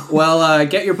 Apple. Well,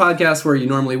 get your podcast where you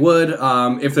normally would.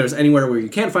 If there's anywhere where you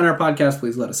can't find our podcast,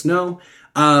 please let us know.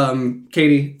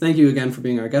 Katie, thank you again for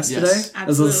being our guest today.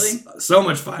 Absolutely. This was so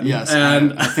much fun. Yes,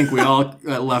 and I think we all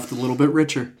left a little bit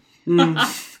richer. happy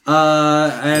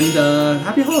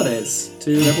holidays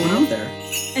to everyone out there.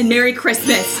 And Merry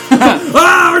Christmas.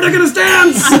 Ridiculous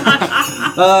dance.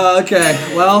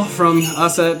 Okay, well, from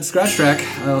us at Scratch Track,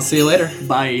 I'll see you later.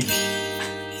 Bye.